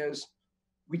second thing is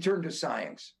we turn to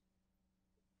science.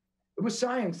 It was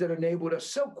science that enabled us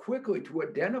so quickly to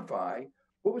identify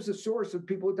what was the source of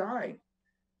people dying.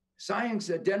 Science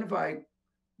identified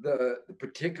the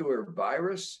particular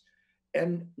virus.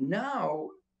 And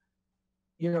now,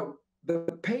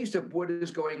 the pace of what is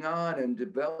going on in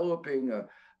developing a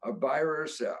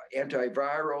virus,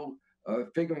 antiviral,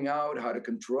 figuring out how to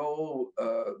control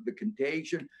the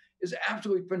contagion is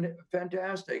absolutely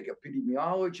fantastic.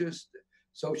 Epidemiologists,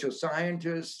 social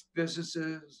scientists,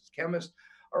 physicists, chemists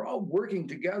are all working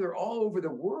together all over the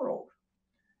world.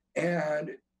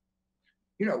 And,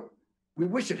 we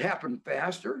wish it happened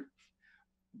faster,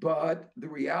 but the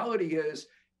reality is,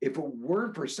 if it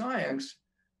weren't for science,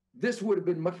 this would have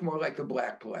been much more like the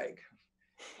Black Plague.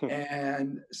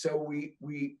 And so we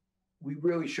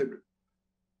really should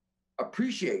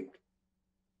appreciate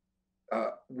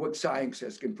what science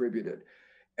has contributed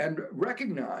and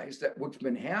recognize that what's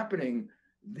been happening,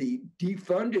 the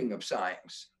defunding of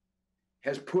science,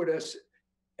 has put us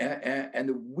and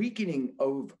the weakening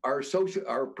of our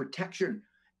protection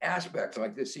aspects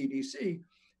like the CDC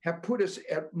have put us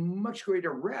at much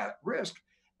greater risk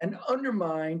and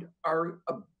undermined our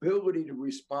ability to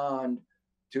respond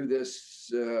to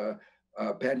this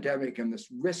pandemic and this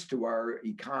risk to our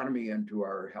economy and to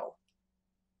our health.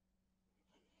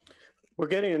 We're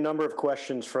getting a number of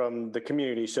questions from the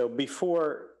community. So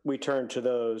before we turn to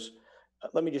those,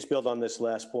 let me just build on this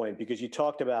last point, because you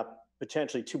talked about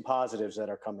potentially two positives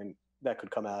that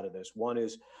could come out of this. One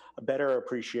is a better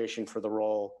appreciation for the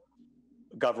role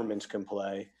governments can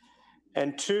play,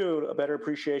 and two, a better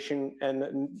appreciation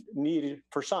and need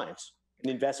for science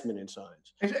and investment in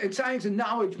science. And science and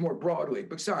knowledge more broadly,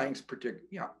 but science particularly,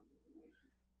 yeah.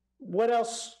 What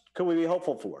else could we be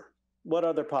hopeful for? What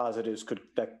other positives could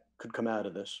come out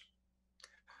of this?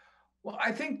 Well,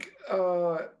 I think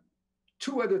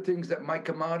two other things that might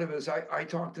come out of this. I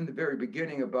talked in the very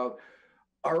beginning about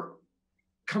our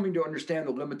coming to understand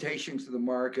the limitations of the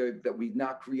market, that we've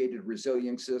not created a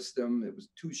resilient system. It was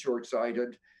too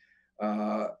short-sighted.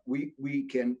 We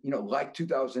can, like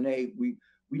 2008, we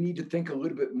need to think a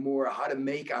little bit more how to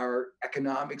make our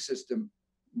economic system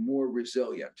more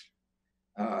resilient,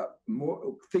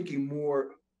 thinking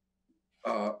more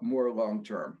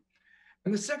long-term.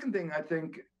 And the second thing I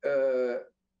think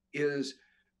is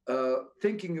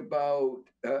thinking about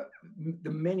the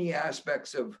many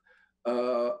aspects of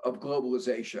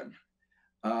globalization.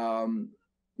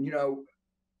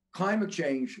 Climate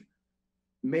change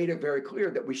made it very clear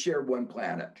that we share one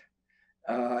planet.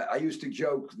 I used to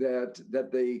joke that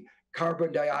the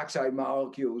carbon dioxide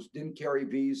molecules didn't carry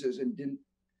visas and didn't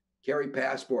carry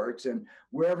passports, and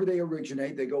wherever they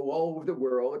originate, they go all over the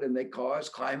world, and they cause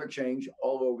climate change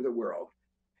all over the world.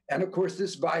 And of course,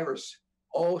 this virus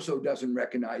also doesn't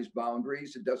recognize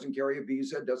boundaries. It doesn't carry a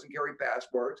visa, it doesn't carry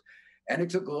passports, and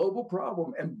it's a global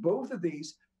problem. And both of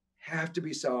these have to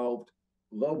be solved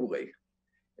globally.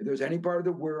 If there's any part of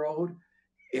the world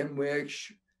in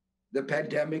which the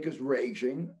pandemic is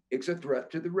raging, it's a threat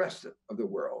to the rest of the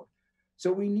world.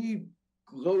 So we need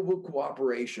global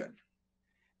cooperation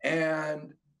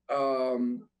and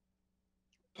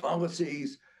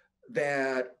policies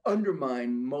that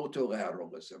undermine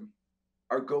multilateralism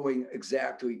are going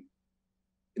exactly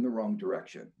in the wrong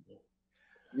direction.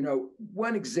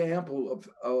 One example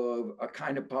of a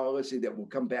kind of policy that will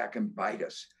come back and bite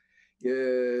us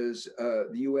is the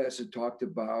US has talked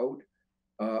about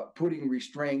putting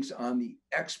restraints on the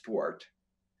export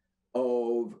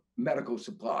of medical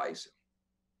supplies.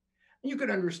 And you can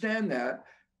understand that,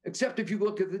 except if you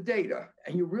look at the data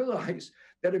and you realize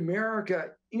that America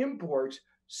imports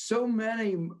so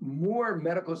many more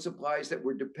medical supplies that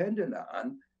we're dependent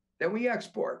on than we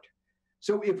export.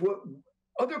 So if what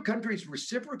other countries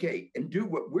reciprocate and do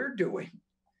what we're doing,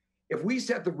 if we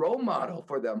set the role model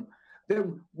for them,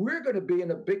 then we're going to be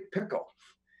in a big pickle,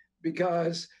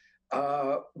 because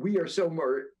we are so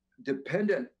more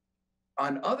dependent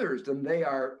on others than they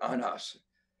are on us.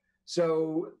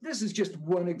 So this is just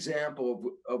one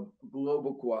example of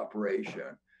global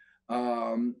cooperation.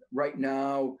 Right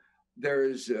now,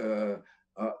 there's a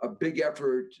big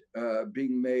effort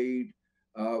being made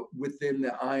within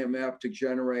the IMF to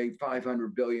generate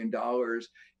 $500 billion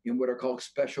in what are called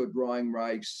special drawing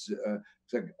rights.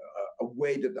 It's like a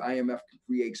way that the IMF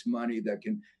creates money that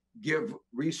can give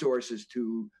resources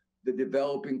to the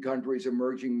developing countries,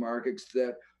 emerging markets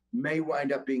that may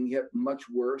wind up being hit much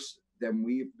worse than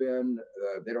we've been.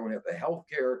 They don't have the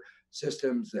healthcare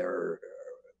systems. They're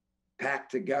packed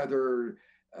together.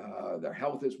 Their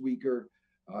health is weaker.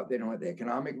 They don't have the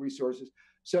economic resources.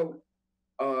 So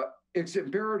it's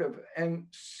imperative. And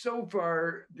so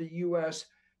far, the US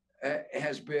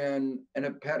has been an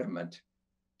impediment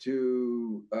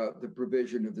to the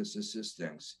provision of this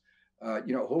assistance.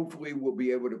 Hopefully we'll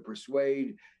be able to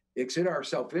persuade. It's in our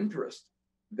self-interest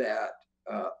that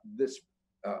this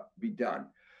be done.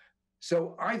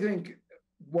 So I think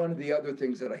one of the other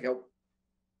things that I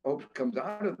hope comes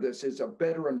out of this is a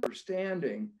better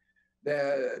understanding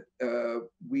that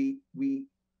we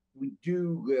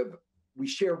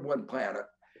share one planet,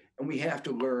 and we have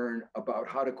to learn about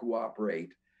how to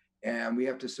cooperate And we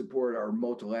have to support our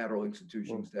multilateral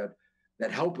institutions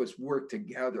that help us work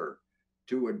together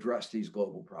to address these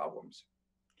global problems.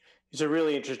 It's a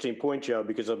really interesting point, Joe,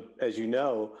 because as you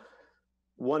know,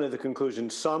 one of the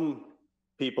conclusions some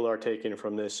people are taking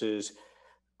from this is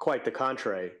quite the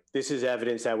contrary. This is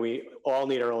evidence that we all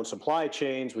need our own supply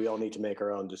chains. We all need to make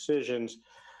our own decisions.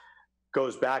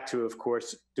 Goes back to, of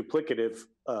course, duplicative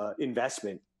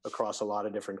investment across a lot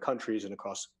of different countries and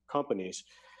across companies.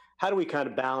 How do we kind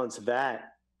of balance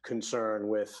that concern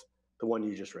with the one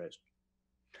you just raised?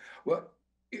 Well,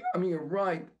 I mean, you're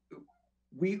right.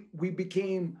 We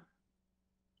became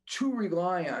too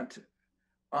reliant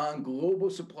on global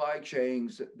supply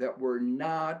chains that were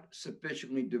not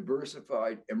sufficiently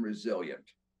diversified and resilient.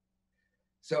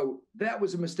 So that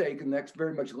was a mistake, and that's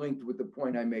very much linked with the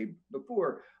point I made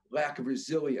before, lack of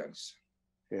resilience.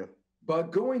 Yeah.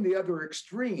 But going the other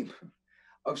extreme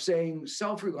of saying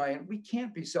self-reliant, we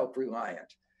can't be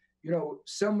self-reliant. You know,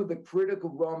 some of the critical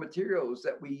raw materials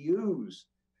that we use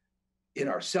in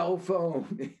our cell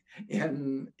phone,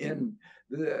 in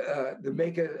the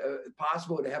make it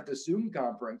possible to have the Zoom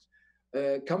conference,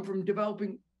 come from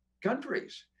developing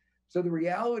countries. So the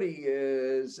reality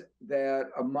is that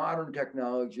a modern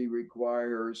technology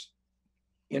requires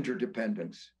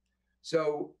interdependence.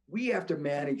 So we have to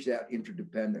manage that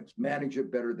interdependence, manage it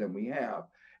better than we have.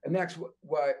 And that's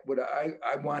what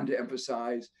I wanted to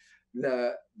emphasize,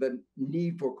 the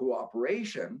need for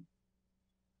cooperation.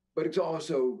 But it's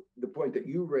also the point that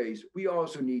you raised. We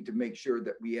also need to make sure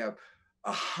that we have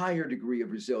a higher degree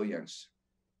of resilience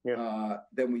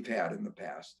than we've had in the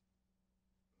past.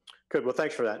 Good. Well,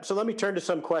 thanks for that. So let me turn to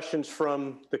some questions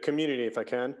from the community, if I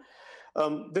can.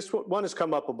 This one has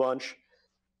come up a bunch.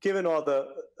 Given all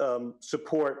the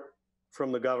support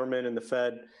from the government and the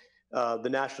Fed, the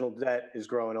national debt is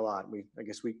growing a lot. I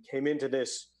guess we came into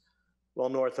this well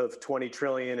north of 20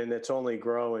 trillion, and it's only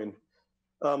growing.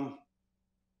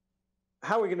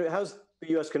 How's the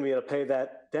U.S. going to be able to pay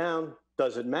that down?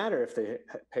 Does it matter if they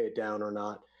pay it down or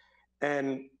not?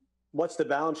 And what's the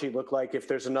balance sheet look like if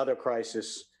there's another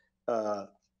crisis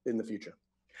in the future?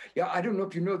 Yeah, I don't know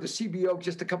if you know, the CBO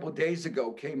just a couple of days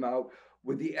ago came out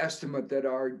with the estimate that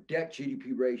our debt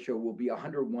GDP ratio will be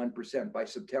 101% by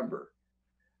September.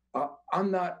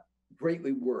 I'm not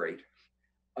greatly worried.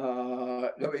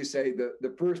 Let me say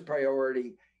the first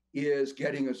priority is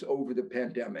getting us over the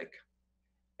pandemic.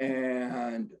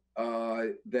 And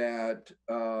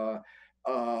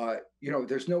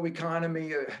there's no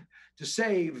economy to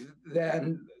save,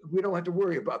 then we don't have to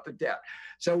worry about the debt.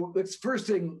 So let's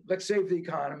save the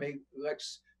economy,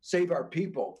 let's save our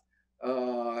people.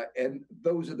 And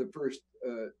those are the first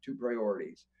two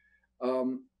priorities.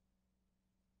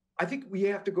 I think we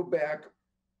have to go back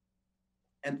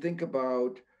and think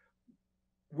about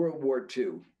World War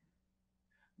II.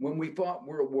 When we fought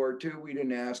World War II, we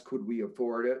didn't ask, could we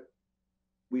afford it?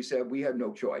 We said we had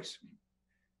no choice.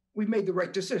 We made the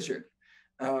right decision.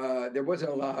 There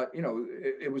wasn't a lot,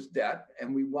 it was debt,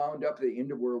 and we wound up at the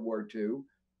end of World War II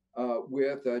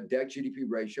with a debt GDP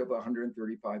ratio of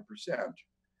 135%.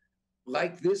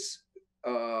 Like this,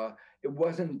 it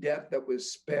wasn't debt that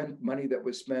was spent, money that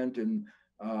was spent in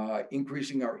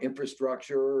increasing our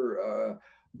infrastructure.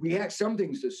 We had some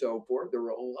things to show for it. There were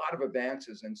a lot of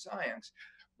advances in science,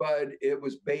 but it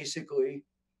was basically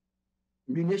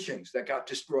munitions that got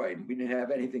destroyed. We didn't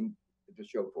have anything to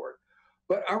show for it.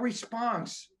 But our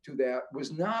response to that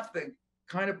was not the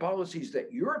kind of policies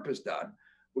that Europe has done,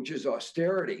 which is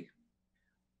austerity.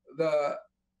 The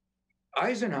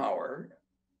Eisenhower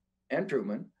and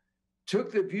Truman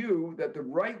took the view that the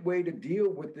right way to deal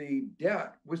with the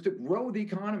debt was to grow the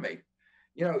economy.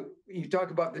 You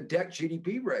talk about the debt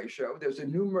GDP ratio, there's a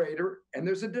numerator and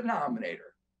there's a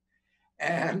denominator.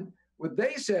 And what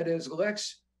they said is,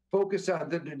 let's focus on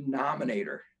the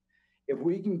denominator. If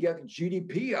we can get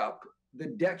GDP up, the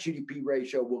debt GDP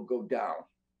ratio will go down.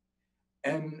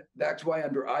 And that's why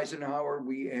under Eisenhower,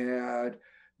 we had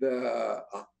the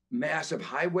massive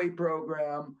highway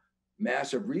program,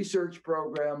 massive research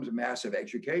programs, massive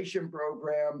education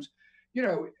programs.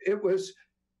 It was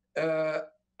a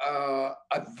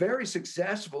very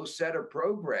successful set of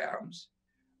programs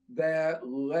that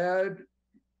led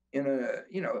in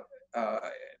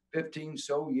 15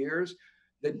 so years,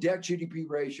 the debt GDP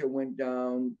ratio went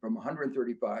down from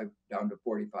 135 down to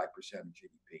 45% of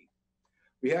GDP.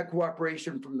 We had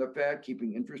cooperation from the Fed,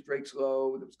 keeping interest rates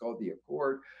low. That was called the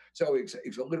Accord. So it's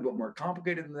a little bit more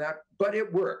complicated than that, but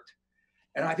it worked.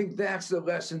 And I think that's the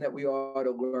lesson that we ought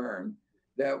to learn,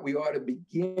 that we ought to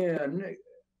begin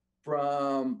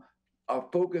from a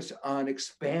focus on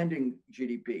expanding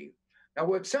GDP. Now,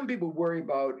 what some people worry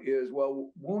about is,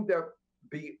 well, won't that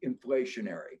be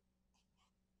inflationary.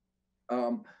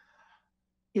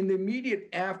 In the immediate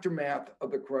aftermath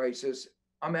of the crisis,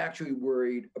 I'm actually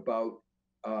worried about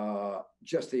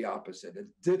just the opposite, a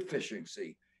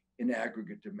deficiency in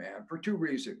aggregate demand for two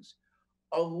reasons.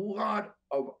 A lot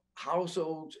of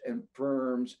households and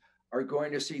firms are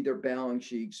going to see their balance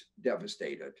sheets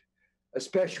devastated,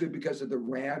 especially because of the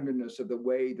randomness of the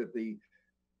way that the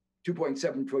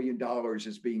 $2.7 trillion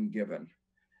is being given.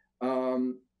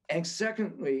 And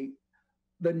secondly,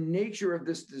 the nature of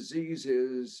this disease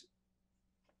is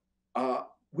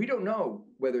we don't know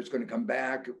whether it's going to come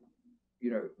back,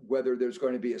 whether there's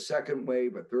going to be a second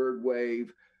wave, a third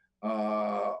wave.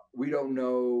 We don't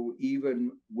know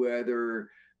even whether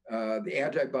the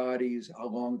antibodies, how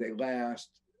long they last.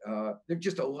 There's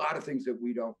just a lot of things that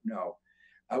we don't know.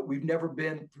 We've never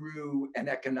been through an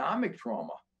economic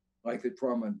trauma like the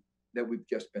trauma that we've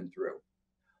just been through.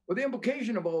 Well, the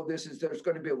implication of all of this is there's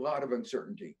going to be a lot of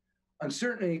uncertainty.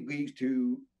 Uncertainty leads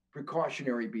to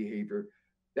precautionary behavior.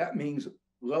 That means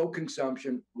low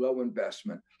consumption, low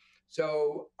investment.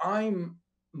 So I'm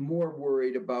more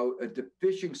worried about a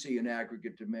deficiency in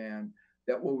aggregate demand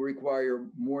that will require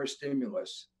more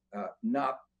stimulus,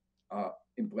 not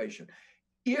inflation.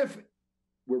 If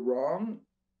we're wrong,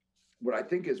 what I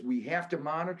think is we have to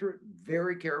monitor it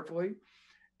very carefully.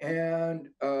 And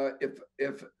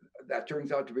if that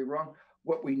turns out to be wrong,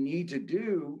 what we need to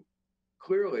do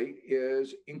clearly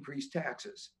is increase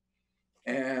taxes.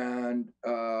 And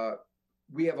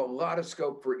we have a lot of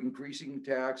scope for increasing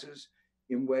taxes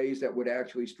in ways that would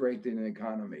actually strengthen the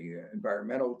economy.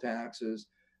 Environmental taxes,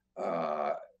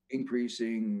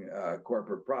 increasing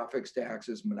corporate profits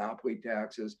taxes, monopoly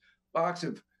taxes, lots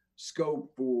of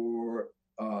scope for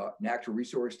natural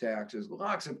resource taxes,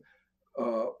 lots of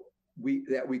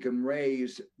that we can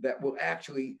raise that will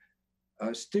actually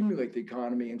stimulate the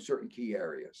economy in certain key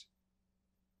areas.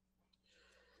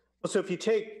 Well, so if you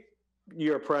take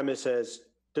your premise as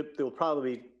there'll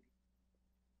probably be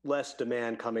less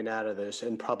demand coming out of this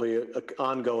and probably an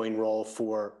ongoing role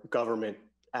for government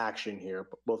action here,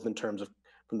 both in terms of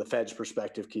from the Fed's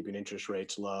perspective, keeping interest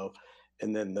rates low,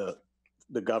 and then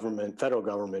the government, federal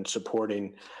government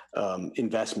supporting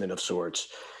investment of sorts.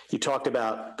 You talked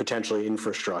about potentially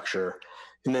infrastructure.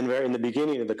 And then in the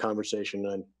beginning of the conversation,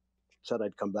 I said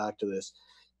I'd come back to this.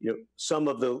 Some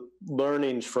of the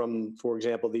learnings from, for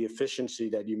example, the efficiency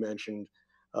that you mentioned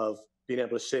of being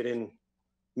able to sit in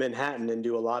Manhattan and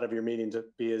do a lot of your meetings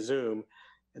via Zoom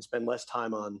and spend less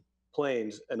time on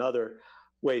planes and other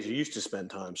ways you used to spend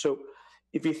time. So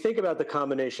if you think about the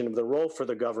combination of the role for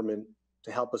the government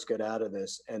to help us get out of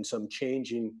this and some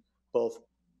changing both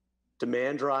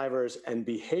demand drivers and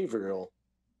behavioral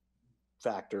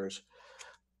factors,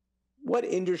 what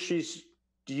industries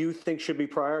do you think should be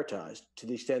prioritized to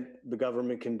the extent the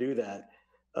government can do that?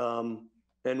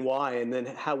 And why? And then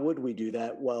how would we do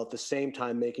that while at the same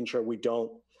time making sure we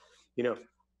don't,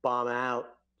 bomb out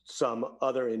some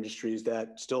other industries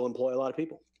that still employ a lot of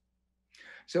people?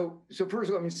 So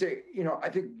first, let me say, I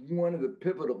think one of the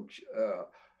pivotal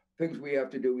things we have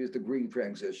to do is the green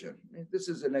transition. This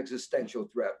is an existential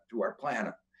threat to our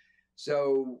planet.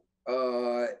 So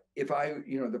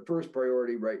the first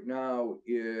priority right now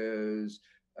is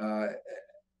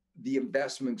the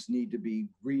investments need to be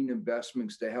green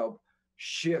investments to help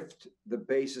shift the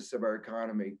basis of our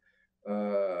economy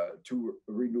to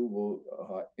renewable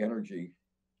energy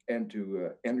and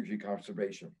to energy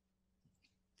conservation.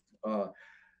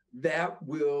 That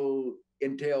will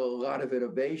entail a lot of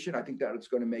innovation. I think that it's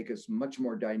going to make us much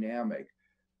more dynamic.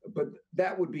 But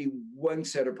that would be one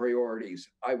set of priorities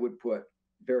I would put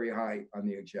very high on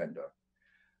the agenda.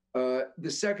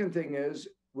 The second thing is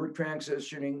we're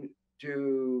transitioning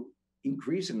to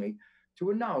increasingly to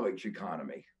a knowledge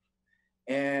economy.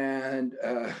 And,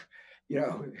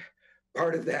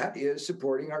 part of that is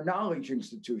supporting our knowledge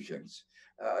institutions.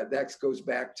 That goes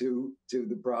back to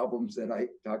the problems that I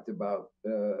talked about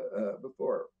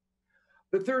before.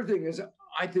 The third thing is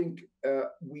I think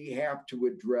we have to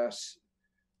address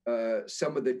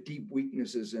some of the deep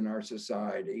weaknesses in our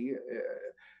society,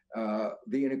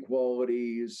 the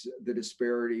inequalities, the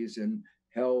disparities in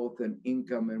health and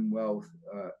income and wealth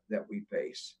that we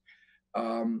face.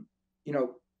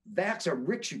 That's a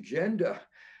rich agenda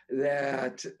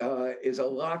that is a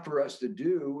lot for us to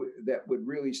do that would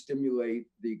really stimulate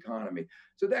the economy.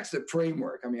 So that's the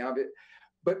framework.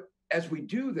 But as we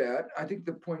do that, I think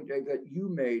the point that you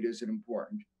made is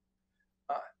important.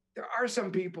 There are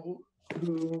some people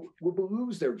who will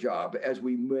lose their job as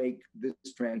we make this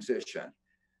transition.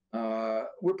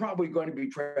 We're probably going to be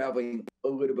traveling a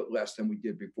little bit less than we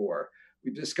did before.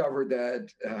 We've discovered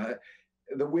that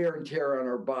the wear and tear on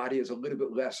our body is a little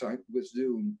bit less with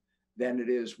Zoom than it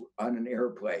is on an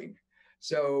airplane.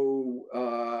 So,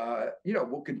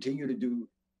 we'll continue to do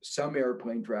some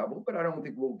airplane travel, but I don't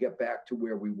think we'll get back to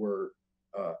where we were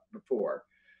before.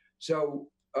 So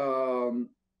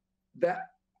that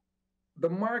the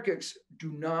markets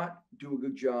do not do a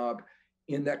good job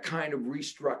in that kind of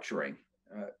restructuring.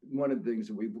 One of the things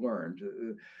that we've learned,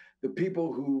 the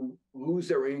people who lose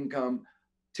their income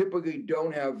typically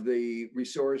don't have the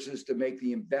resources to make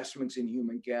the investments in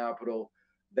human capital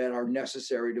that are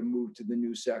necessary to move to the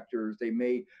new sectors.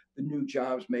 The new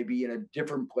jobs may be in a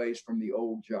different place from the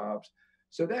old jobs.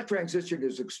 So that transition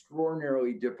is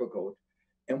extraordinarily difficult.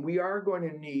 And we are going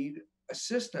to need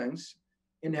assistance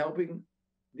in helping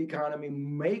the economy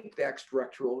make that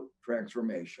structural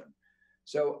transformation.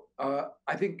 So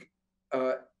I think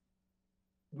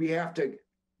we have to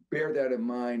bear that in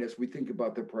mind as we think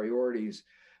about the priorities,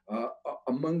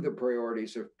 among the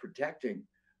priorities of protecting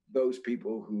those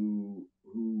people who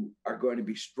are going to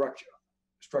be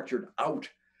structured out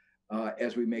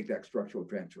as we make that structural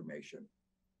transformation.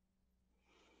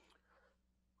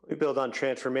 We build on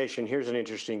transformation. Here's an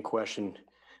interesting question.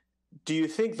 Do you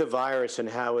think the virus and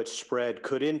how it's spread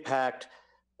could impact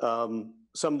some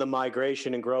of the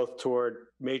migration and growth toward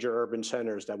major urban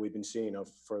centers that we've been seeing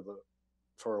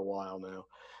for a while now?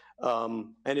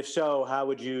 And if so, how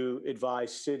would you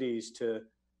advise cities to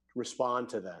respond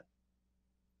to that?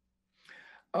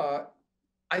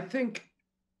 I think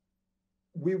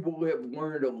we will have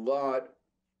learned a lot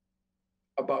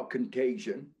about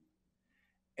contagion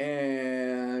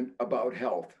and about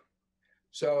health.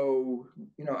 So,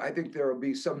 I think there will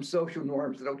be some social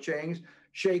norms that'll change.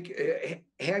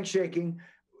 Handshaking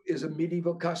is a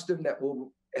medieval custom that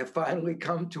will have finally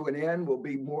come to an end. Will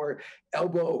be more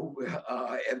elbow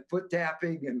and foot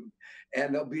tapping,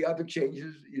 and there'll be other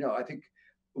changes. I think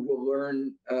we'll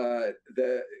learn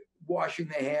the washing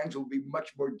the hands will be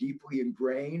much more deeply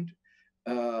ingrained.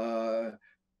 So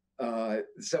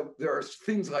there are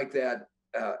things like that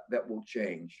that will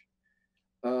change.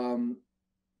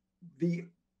 The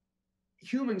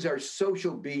humans are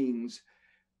social beings.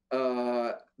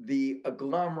 The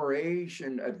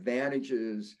agglomeration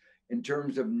advantages in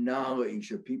terms of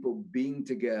knowledge of people being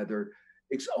together.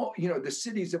 The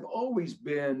cities have always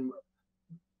been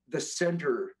the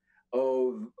center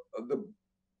of the,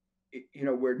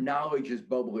 where knowledge is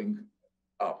bubbling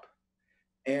up.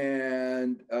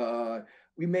 And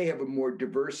we may have a more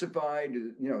diversified,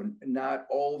 not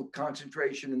all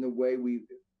concentration in the way we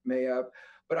may have,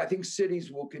 but I think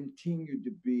cities will continue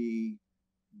to be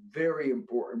very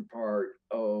important part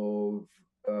of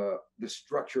the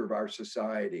structure of our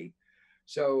society.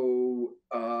 So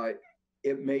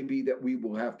it may be that we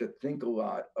will have to think a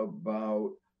lot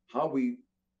about how we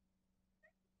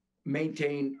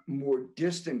maintain more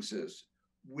distances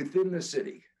within the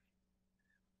city.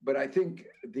 But I think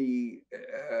the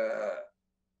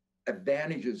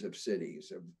advantages of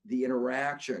cities, of the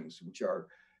interactions, which are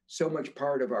so much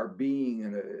part of our being,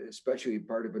 and especially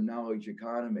part of a knowledge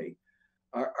economy,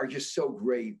 are just so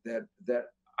great that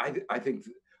I think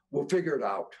we'll figure it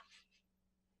out.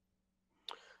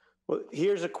 Well,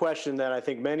 here's a question that I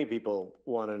think many people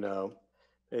want to know,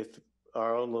 if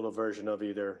our own little version of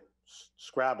either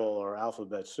Scrabble or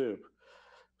alphabet soup.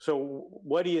 So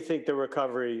what do you think the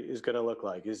recovery is going to look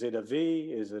like? Is it a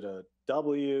V? Is it a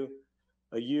W,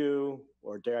 a U,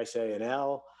 or dare I say an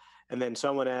L? And then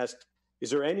someone asked, is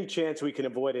there any chance we can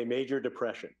avoid a major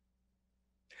depression?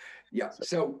 Yeah,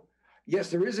 so yes,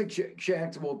 there is a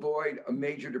chance we'll avoid a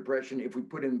major depression if we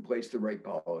put in place the right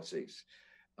policies.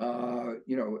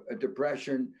 A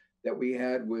depression that we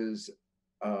had was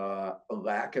a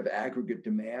lack of aggregate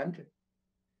demand.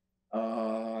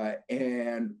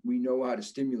 And we know how to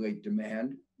stimulate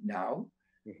demand now.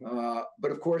 Mm-hmm.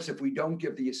 But of course, if we don't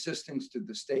give the assistance to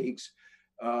the states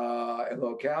and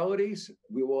localities,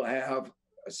 we will have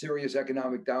a serious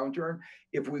economic downturn.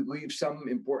 If we leave some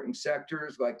important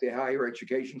sectors like the higher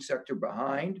education sector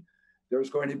behind, there's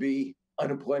going to be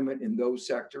unemployment in those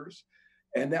sectors.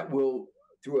 And that will,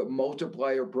 through a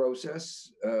multiplier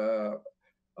process,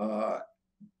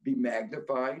 be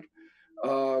magnified.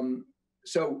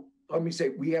 So let me say,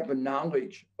 we have a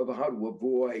knowledge of how to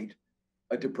avoid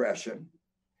a depression,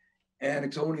 and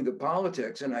it's only the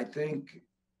politics. And I think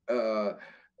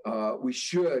we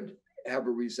should have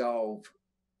a resolve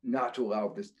not to allow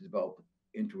this to develop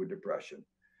into a depression.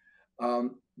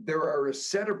 There are a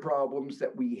set of problems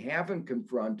that we haven't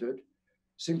confronted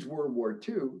since World War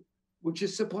II, which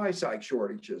is supply side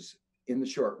shortages in the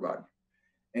short run.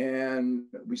 And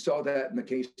we saw that in the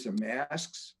case of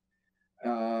masks.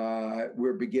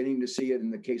 We're beginning to see it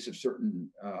in the case of certain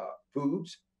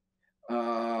foods.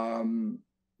 Early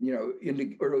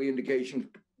indications,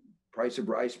 price of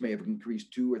rice may have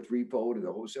increased 2 or 3-fold in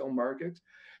the wholesale markets.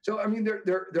 So, I mean,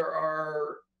 there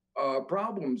are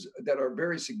problems that are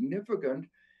very significant.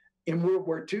 In World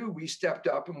War II, we stepped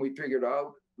up and we figured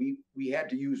out we had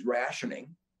to use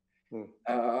rationing.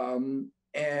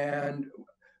 And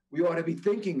we ought to be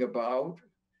thinking about,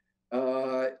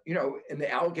 in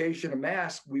the allocation of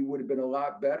masks, we would have been a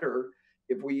lot better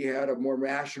if we had a more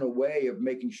rational way of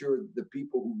making sure that the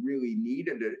people who really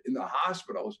needed it in the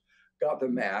hospitals got the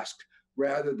mask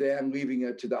rather than leaving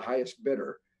it to the highest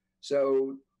bidder.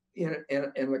 So in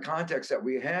the context that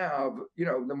we have,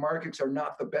 the markets are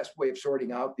not the best way of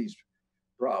sorting out these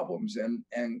problems. And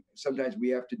sometimes we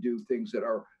have to do things that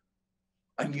are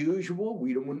unusual.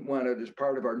 We wouldn't want it as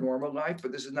part of our normal life,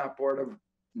 but this is not part of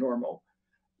normal.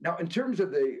 Now, in terms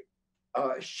of the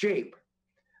shape,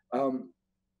 I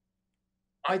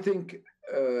think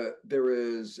there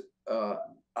is a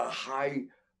high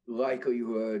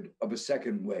likelihood of a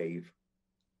second wave,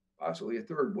 possibly a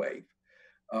third wave.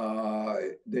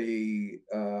 The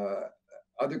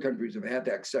other countries have had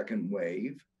that second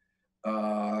wave.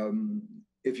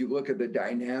 If you look at the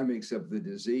dynamics of the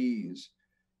disease,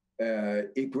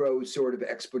 it grows sort of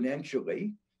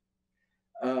exponentially.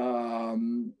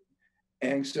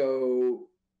 And so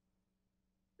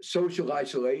social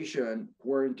isolation,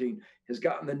 quarantine, has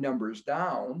gotten the numbers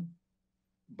down.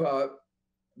 But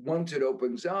once it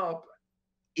opens up,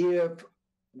 if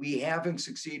we haven't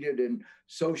succeeded in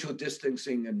social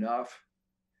distancing enough,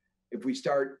 if we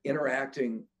start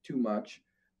interacting too much,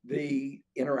 the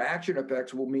interaction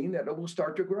effects will mean that it will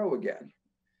start to grow again.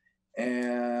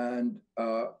 And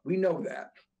we know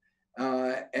that.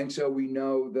 And so we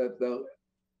know that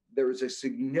there is a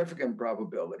significant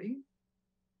probability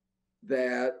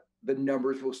that the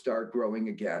numbers will start growing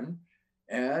again.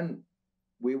 And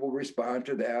we will respond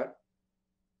to that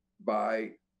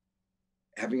by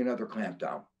having another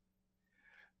clampdown.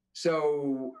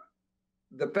 So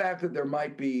the fact that there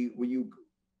might be what you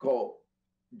call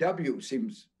W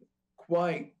seems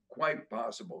quite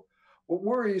possible. What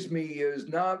worries me is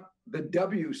not the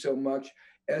W so much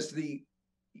as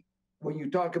when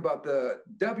you talk about the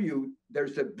W,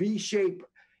 there's the V shape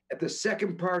at the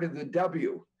second part of the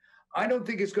W. I don't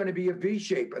think it's going to be a V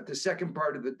shape at the second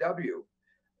part of the W.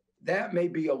 That may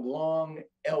be a long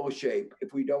L shape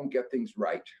if we don't get things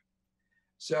right.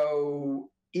 So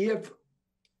if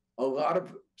a lot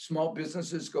of small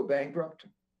businesses go bankrupt,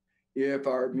 if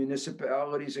our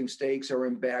municipalities and states are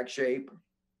in bad shape,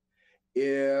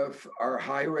 if our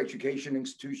higher education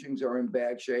institutions are in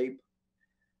bad shape,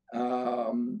 I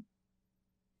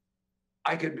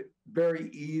could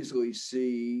very easily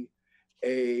see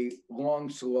a long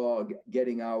slog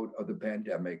getting out of the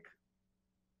pandemic.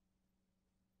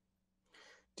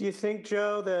 Do you think,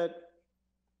 Joe, that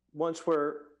once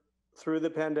we're through the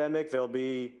pandemic, there'll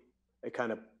be a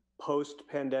kind of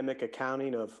post-pandemic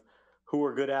accounting of who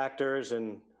were good actors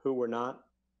and who were not?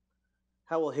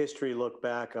 How will history look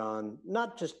back on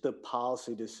not just the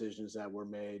policy decisions that were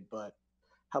made, but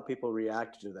how people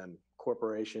reacted to them?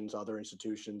 Corporations, other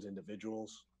institutions,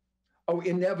 individuals? Oh,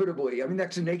 inevitably. I mean,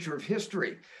 that's the nature of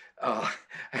history.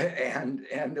 And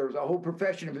there's a whole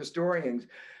profession of historians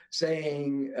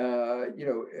saying,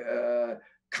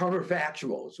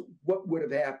 counterfactuals. What would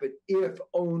have happened if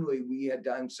only we had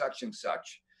done such and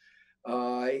such?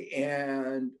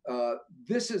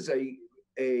 This is a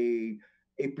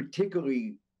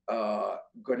particularly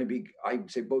going to be, I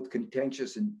would say, both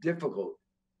contentious and difficult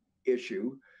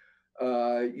issue.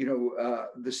 The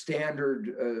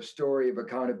standard story of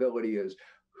accountability is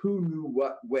who knew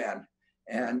what when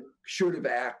and should have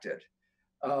acted.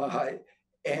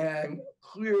 And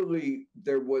clearly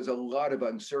there was a lot of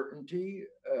uncertainty.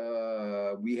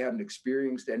 We hadn't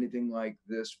experienced anything like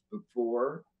this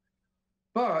before.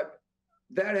 But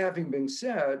that having been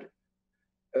said,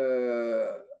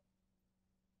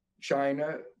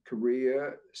 China,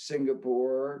 Korea,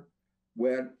 Singapore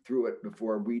went through it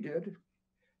before we did.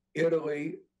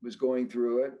 Italy was going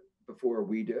through it before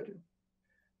we did.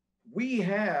 We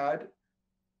had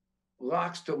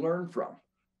lots to learn from.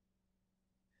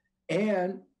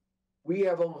 And we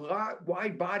have a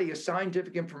wide body of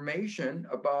scientific information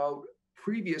about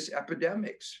previous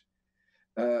epidemics,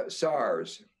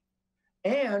 SARS.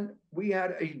 And we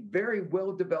had a very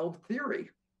well-developed theory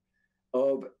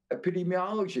of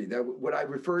epidemiology, that what I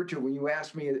referred to when you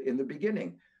asked me in the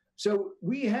beginning. So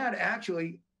we had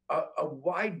actually a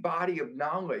wide body of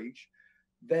knowledge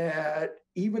that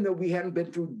even though we hadn't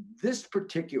been through this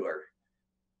particular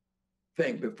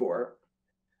thing before,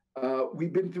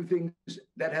 we've been through things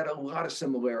that had a lot of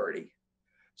similarity.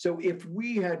 So if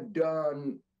we had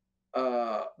done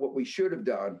what we should have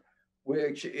done,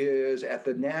 which is at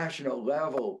the national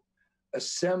level,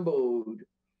 assembled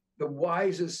the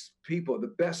wisest people,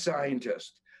 the best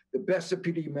scientists, the best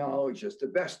epidemiologists, the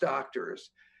best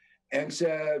doctors, and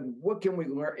said, what can we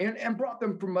learn? And brought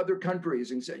them from other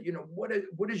countries and said,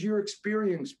 what has your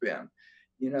experience been?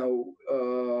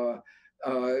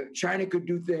 China could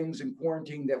do things in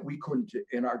quarantine that we couldn't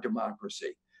in our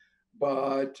democracy.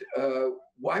 But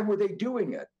why were they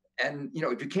doing it? And,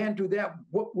 if you can't do that,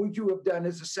 what would you have done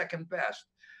as a second best?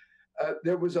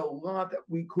 There was a lot that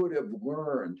we could have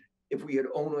learned if we had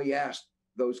only asked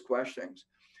those questions.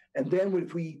 And then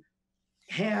if we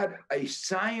had a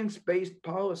science-based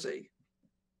policy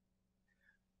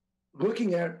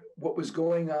looking at what was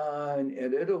going on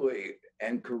in Italy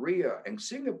and Korea and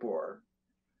Singapore,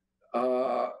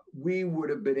 we would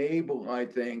have been able, I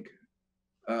think,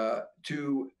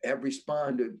 to have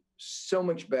responded so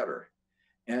much better.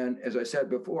 And as I said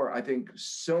before, I think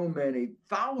so many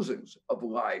thousands of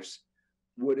lives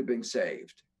would have been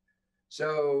saved.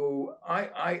 So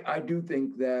I do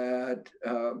think that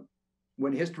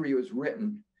when history was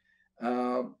written,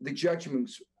 the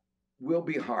judgments will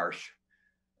be harsh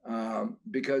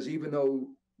because even though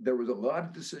there was a lot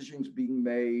of decisions being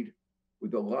made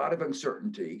with a lot of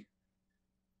uncertainty,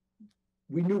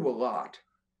 we knew a lot,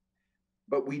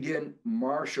 but we didn't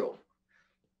marshal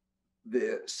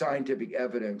the scientific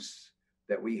evidence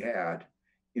that we had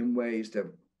in ways that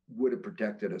would have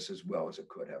protected us as well as it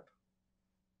could have.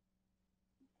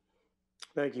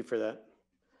 Thank you for that.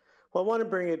 Well, I want to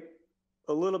bring it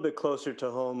a little bit closer to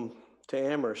home to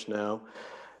Amherst now.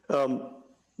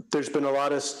 There's been a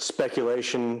lot of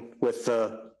speculation with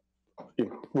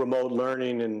remote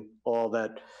learning and all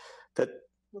that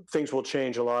things will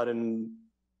change a lot in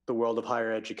the world of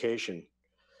higher education.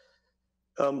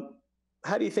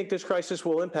 How do you think this crisis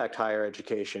will impact higher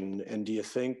education? And do you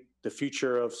think the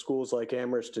future of schools like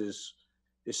Amherst is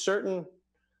certain?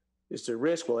 Is there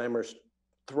risk? Will Amherst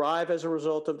thrive as a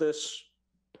result of this?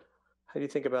 How do you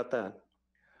think about that?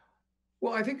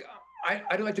 Well, I think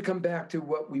I'd like to come back to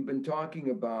what we've been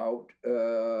talking about,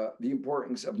 the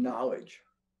importance of knowledge.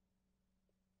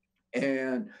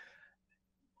 And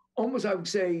almost, I would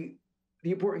say,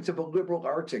 the importance of a liberal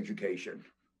arts education,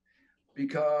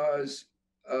 because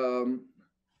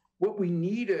what we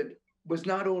needed was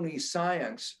not only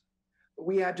science, but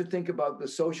we had to think about the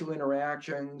social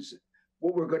interactions,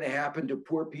 what were going to happen to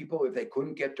poor people if they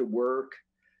couldn't get to work.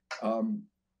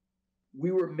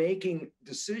 We were making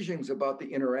decisions about the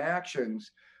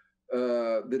interactions,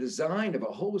 the design of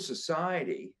a whole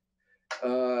society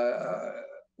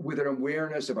with an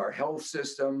awareness of our health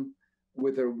system,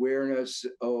 with an awareness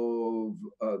of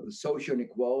the social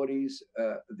inequalities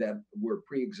that were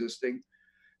pre-existing.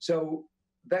 So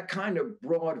that kind of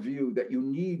broad view that you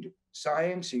need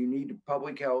science, you need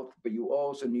public health, but you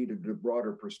also needed a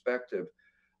broader perspective.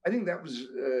 I think that was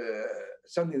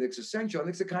something that's essential. And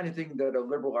it's the kind of thing that a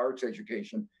liberal arts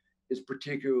education is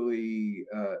particularly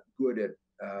good at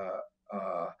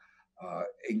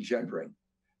engendering.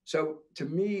 So to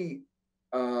me,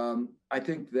 I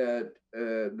think that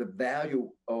the value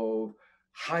of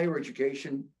higher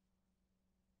education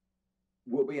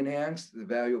will be enhanced. The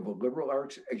value of a liberal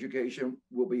arts education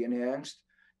will be enhanced.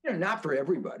 Not for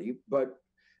everybody, but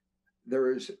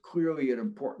there is clearly an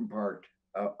important part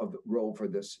of the role for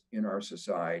this in our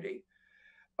society.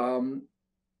 I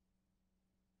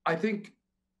think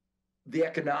the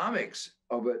economics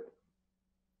of it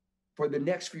for the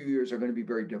next few years are going to be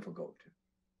very difficult.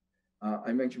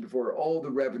 I mentioned before, all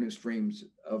the revenue streams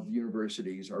of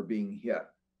universities are being hit.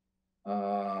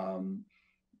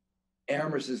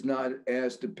 Amherst is not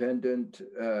as dependent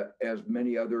as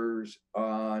many others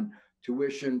on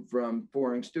tuition from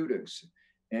foreign students.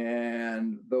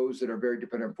 And those that are very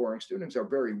dependent on foreign students are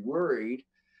very worried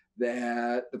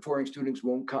that the foreign students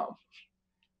won't come.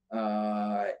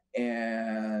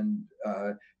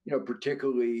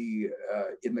 Particularly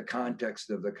in the context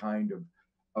of the kind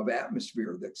of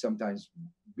atmosphere that's sometimes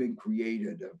been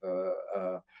created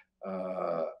of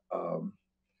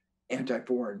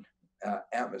anti-foreign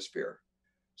atmosphere.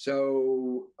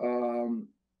 So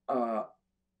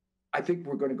I think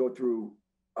we're going to go through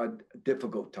a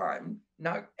difficult time.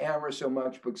 Not Amherst so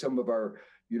much, but some of our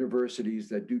universities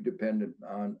that do depend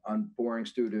on foreign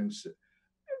students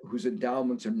whose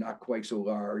endowments are not quite so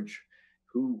large,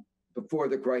 who before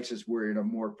the crisis were in a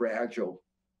more fragile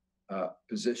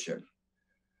position.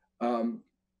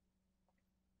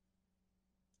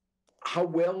 How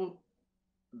well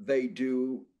they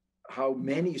do, how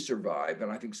many survive, and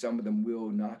I think some of them will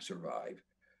not survive,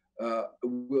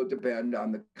 will depend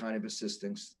on the kind of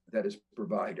assistance that is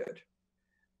provided.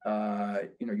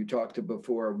 You talked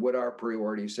before, what are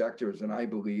priority sectors? And I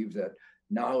believe that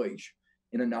knowledge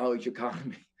in a knowledge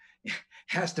economy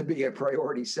has to be a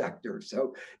priority sector.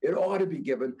 So it ought to be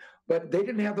given, but they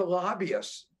didn't have the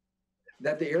lobbyists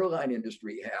that the airline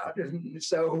industry had. And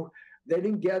so they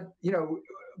didn't get,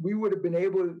 we would have been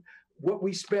able, what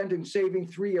we spent in saving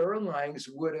 3 airlines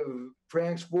would have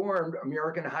transformed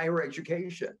American higher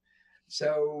education.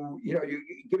 So,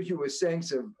 it gives you a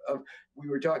sense of we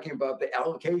were talking about the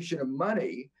allocation of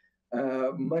money.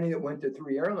 Money that went to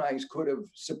 3 airlines could have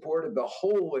supported the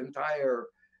whole entire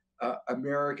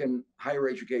American higher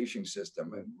education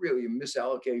system, and really a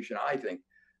misallocation, I think,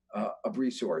 of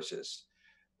resources.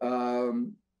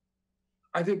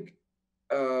 I think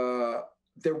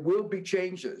there will be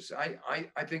changes. I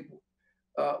think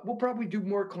we'll probably do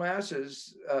more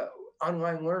classes,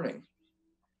 online learning.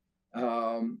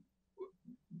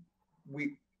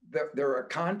 There are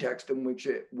contexts in which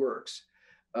it works.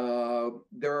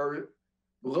 There are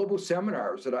global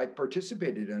seminars that I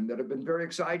participated in that have been very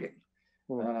exciting.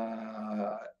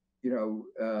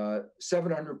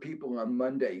 700 people on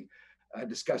Monday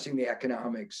discussing the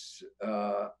economics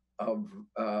of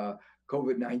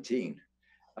COVID-19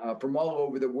 from all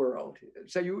over the world.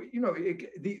 So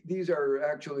these are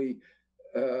actually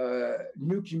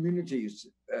new communities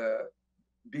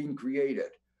being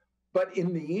created. But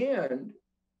in the end,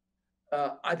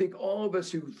 I think all of us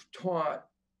who've taught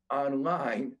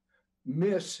online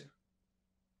miss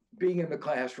being in the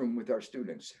classroom with our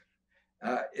students.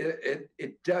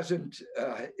 It doesn't,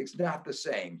 it's not the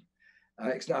same.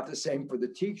 It's not the same for the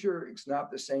teacher. It's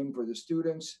not the same for the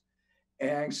students.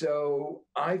 And so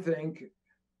I think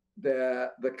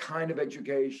that the kind of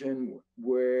education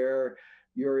where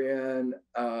you're in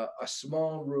a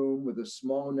small room with a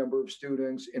small number of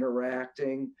students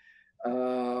interacting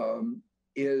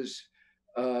is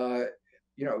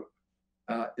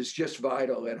just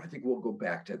vital. And I think we'll go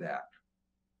back to that.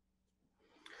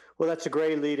 Well, that's a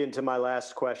great lead into my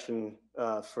last question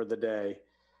for the day.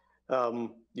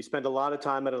 You spent a lot of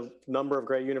time at a number of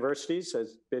great universities.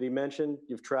 As Biddy mentioned,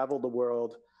 you've traveled the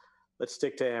world. Let's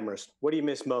stick to Amherst. What do you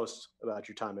miss most about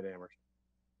your time at Amherst?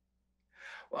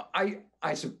 Well,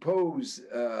 I suppose,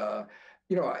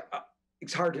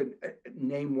 it's hard to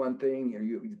name one thing.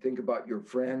 You think about your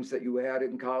friends that you had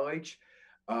in college.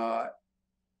 I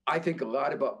think a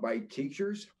lot about my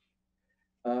teachers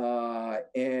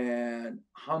and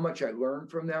how much I learned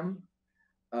from them.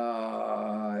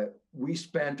 We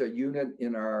spent a unit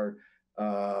in our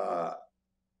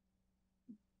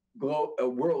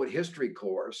world history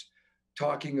course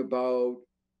talking about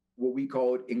what we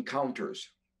called encounters,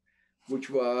 which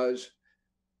was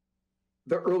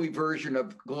the early version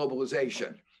of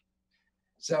globalization.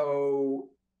 So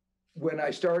when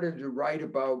I started to write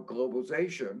about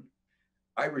globalization,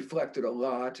 I reflected a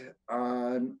lot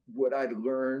on what I'd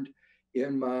learned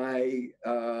in my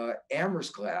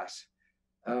Amherst class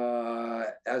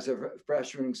as a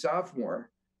freshman and sophomore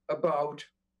about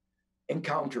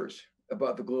encounters,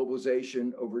 about the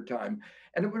globalization over time.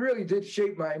 And it really did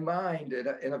shape my mind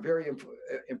in a very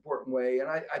important way. And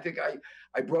I think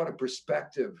I brought a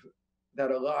perspective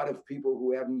that a lot of people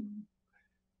who haven't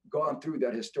gone through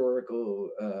that historical,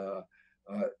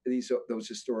 those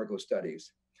historical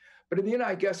studies. But in the end,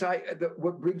 I guess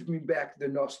what brings me back the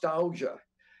nostalgia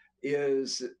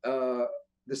is the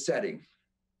setting,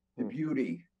 the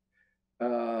beauty,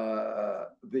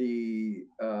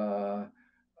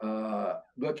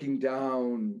 looking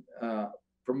down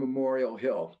from Memorial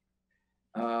Hill,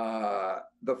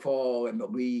 the fall and the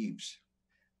leaves,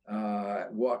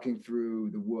 walking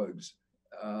through the woods.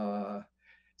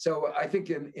 So I think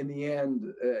in the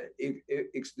end,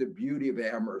 it's the beauty of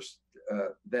Amherst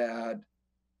that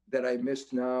I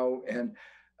miss now. And,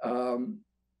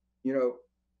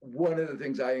 one of the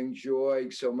things I enjoy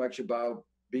so much about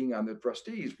being on the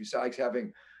trustees, besides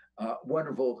having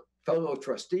wonderful fellow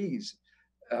trustees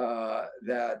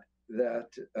that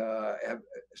have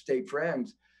stayed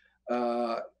friends,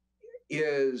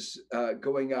 is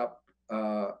going up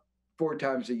 4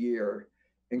 times a year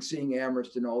and seeing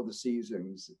Amherst in all the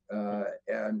seasons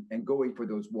and going for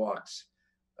those walks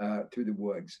through the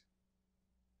woods.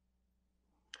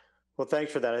 Well,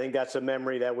 thanks for that. I think that's a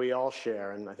memory that we all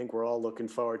share. And I think we're all looking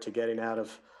forward to getting out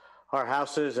of our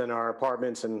houses and our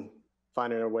apartments and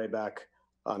finding our way back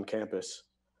on campus.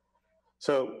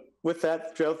 So with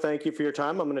that, Joe, thank you for your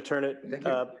time. I'm going to turn it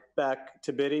back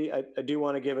to Biddy. I do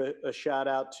want to give a shout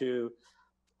out to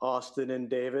Austin and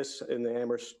Davis in the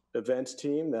Amherst events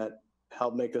team that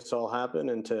helped make this all happen,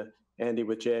 and to Andy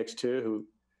with JX2 who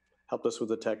helped us with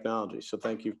the technology. So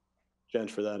thank you Jen,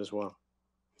 for that as well.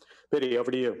 Biddy,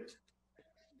 over to you.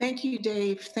 Thank you,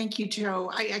 Dave. Thank you,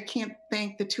 Joe. I can't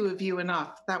thank the two of you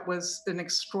enough. That was an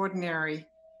extraordinary,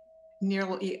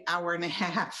 nearly hour and a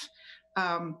half.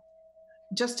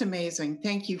 Just amazing.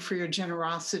 Thank you for your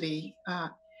generosity.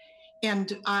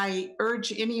 And I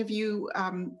urge any of you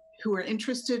who are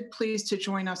interested, please to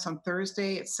join us on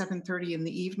Thursday at 7:30 in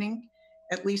the evening,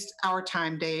 at least our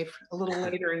time, Dave, a little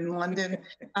later in London,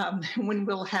 when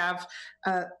we'll have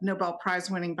Nobel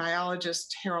Prize-winning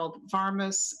biologist Harold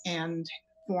Varmus and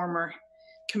former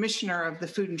Commissioner of the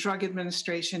Food and Drug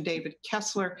Administration, David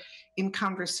Kessler, in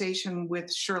conversation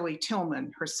with Shirley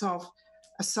Tillman, herself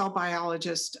a cell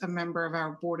biologist, a member of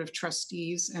our Board of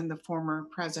Trustees, and the former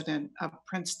president of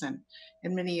Princeton.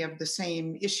 And many of the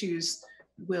same issues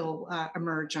will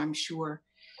emerge, I'm sure.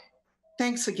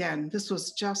 Thanks again. This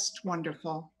was just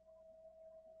wonderful.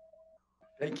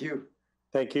 Thank you.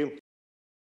 Thank you.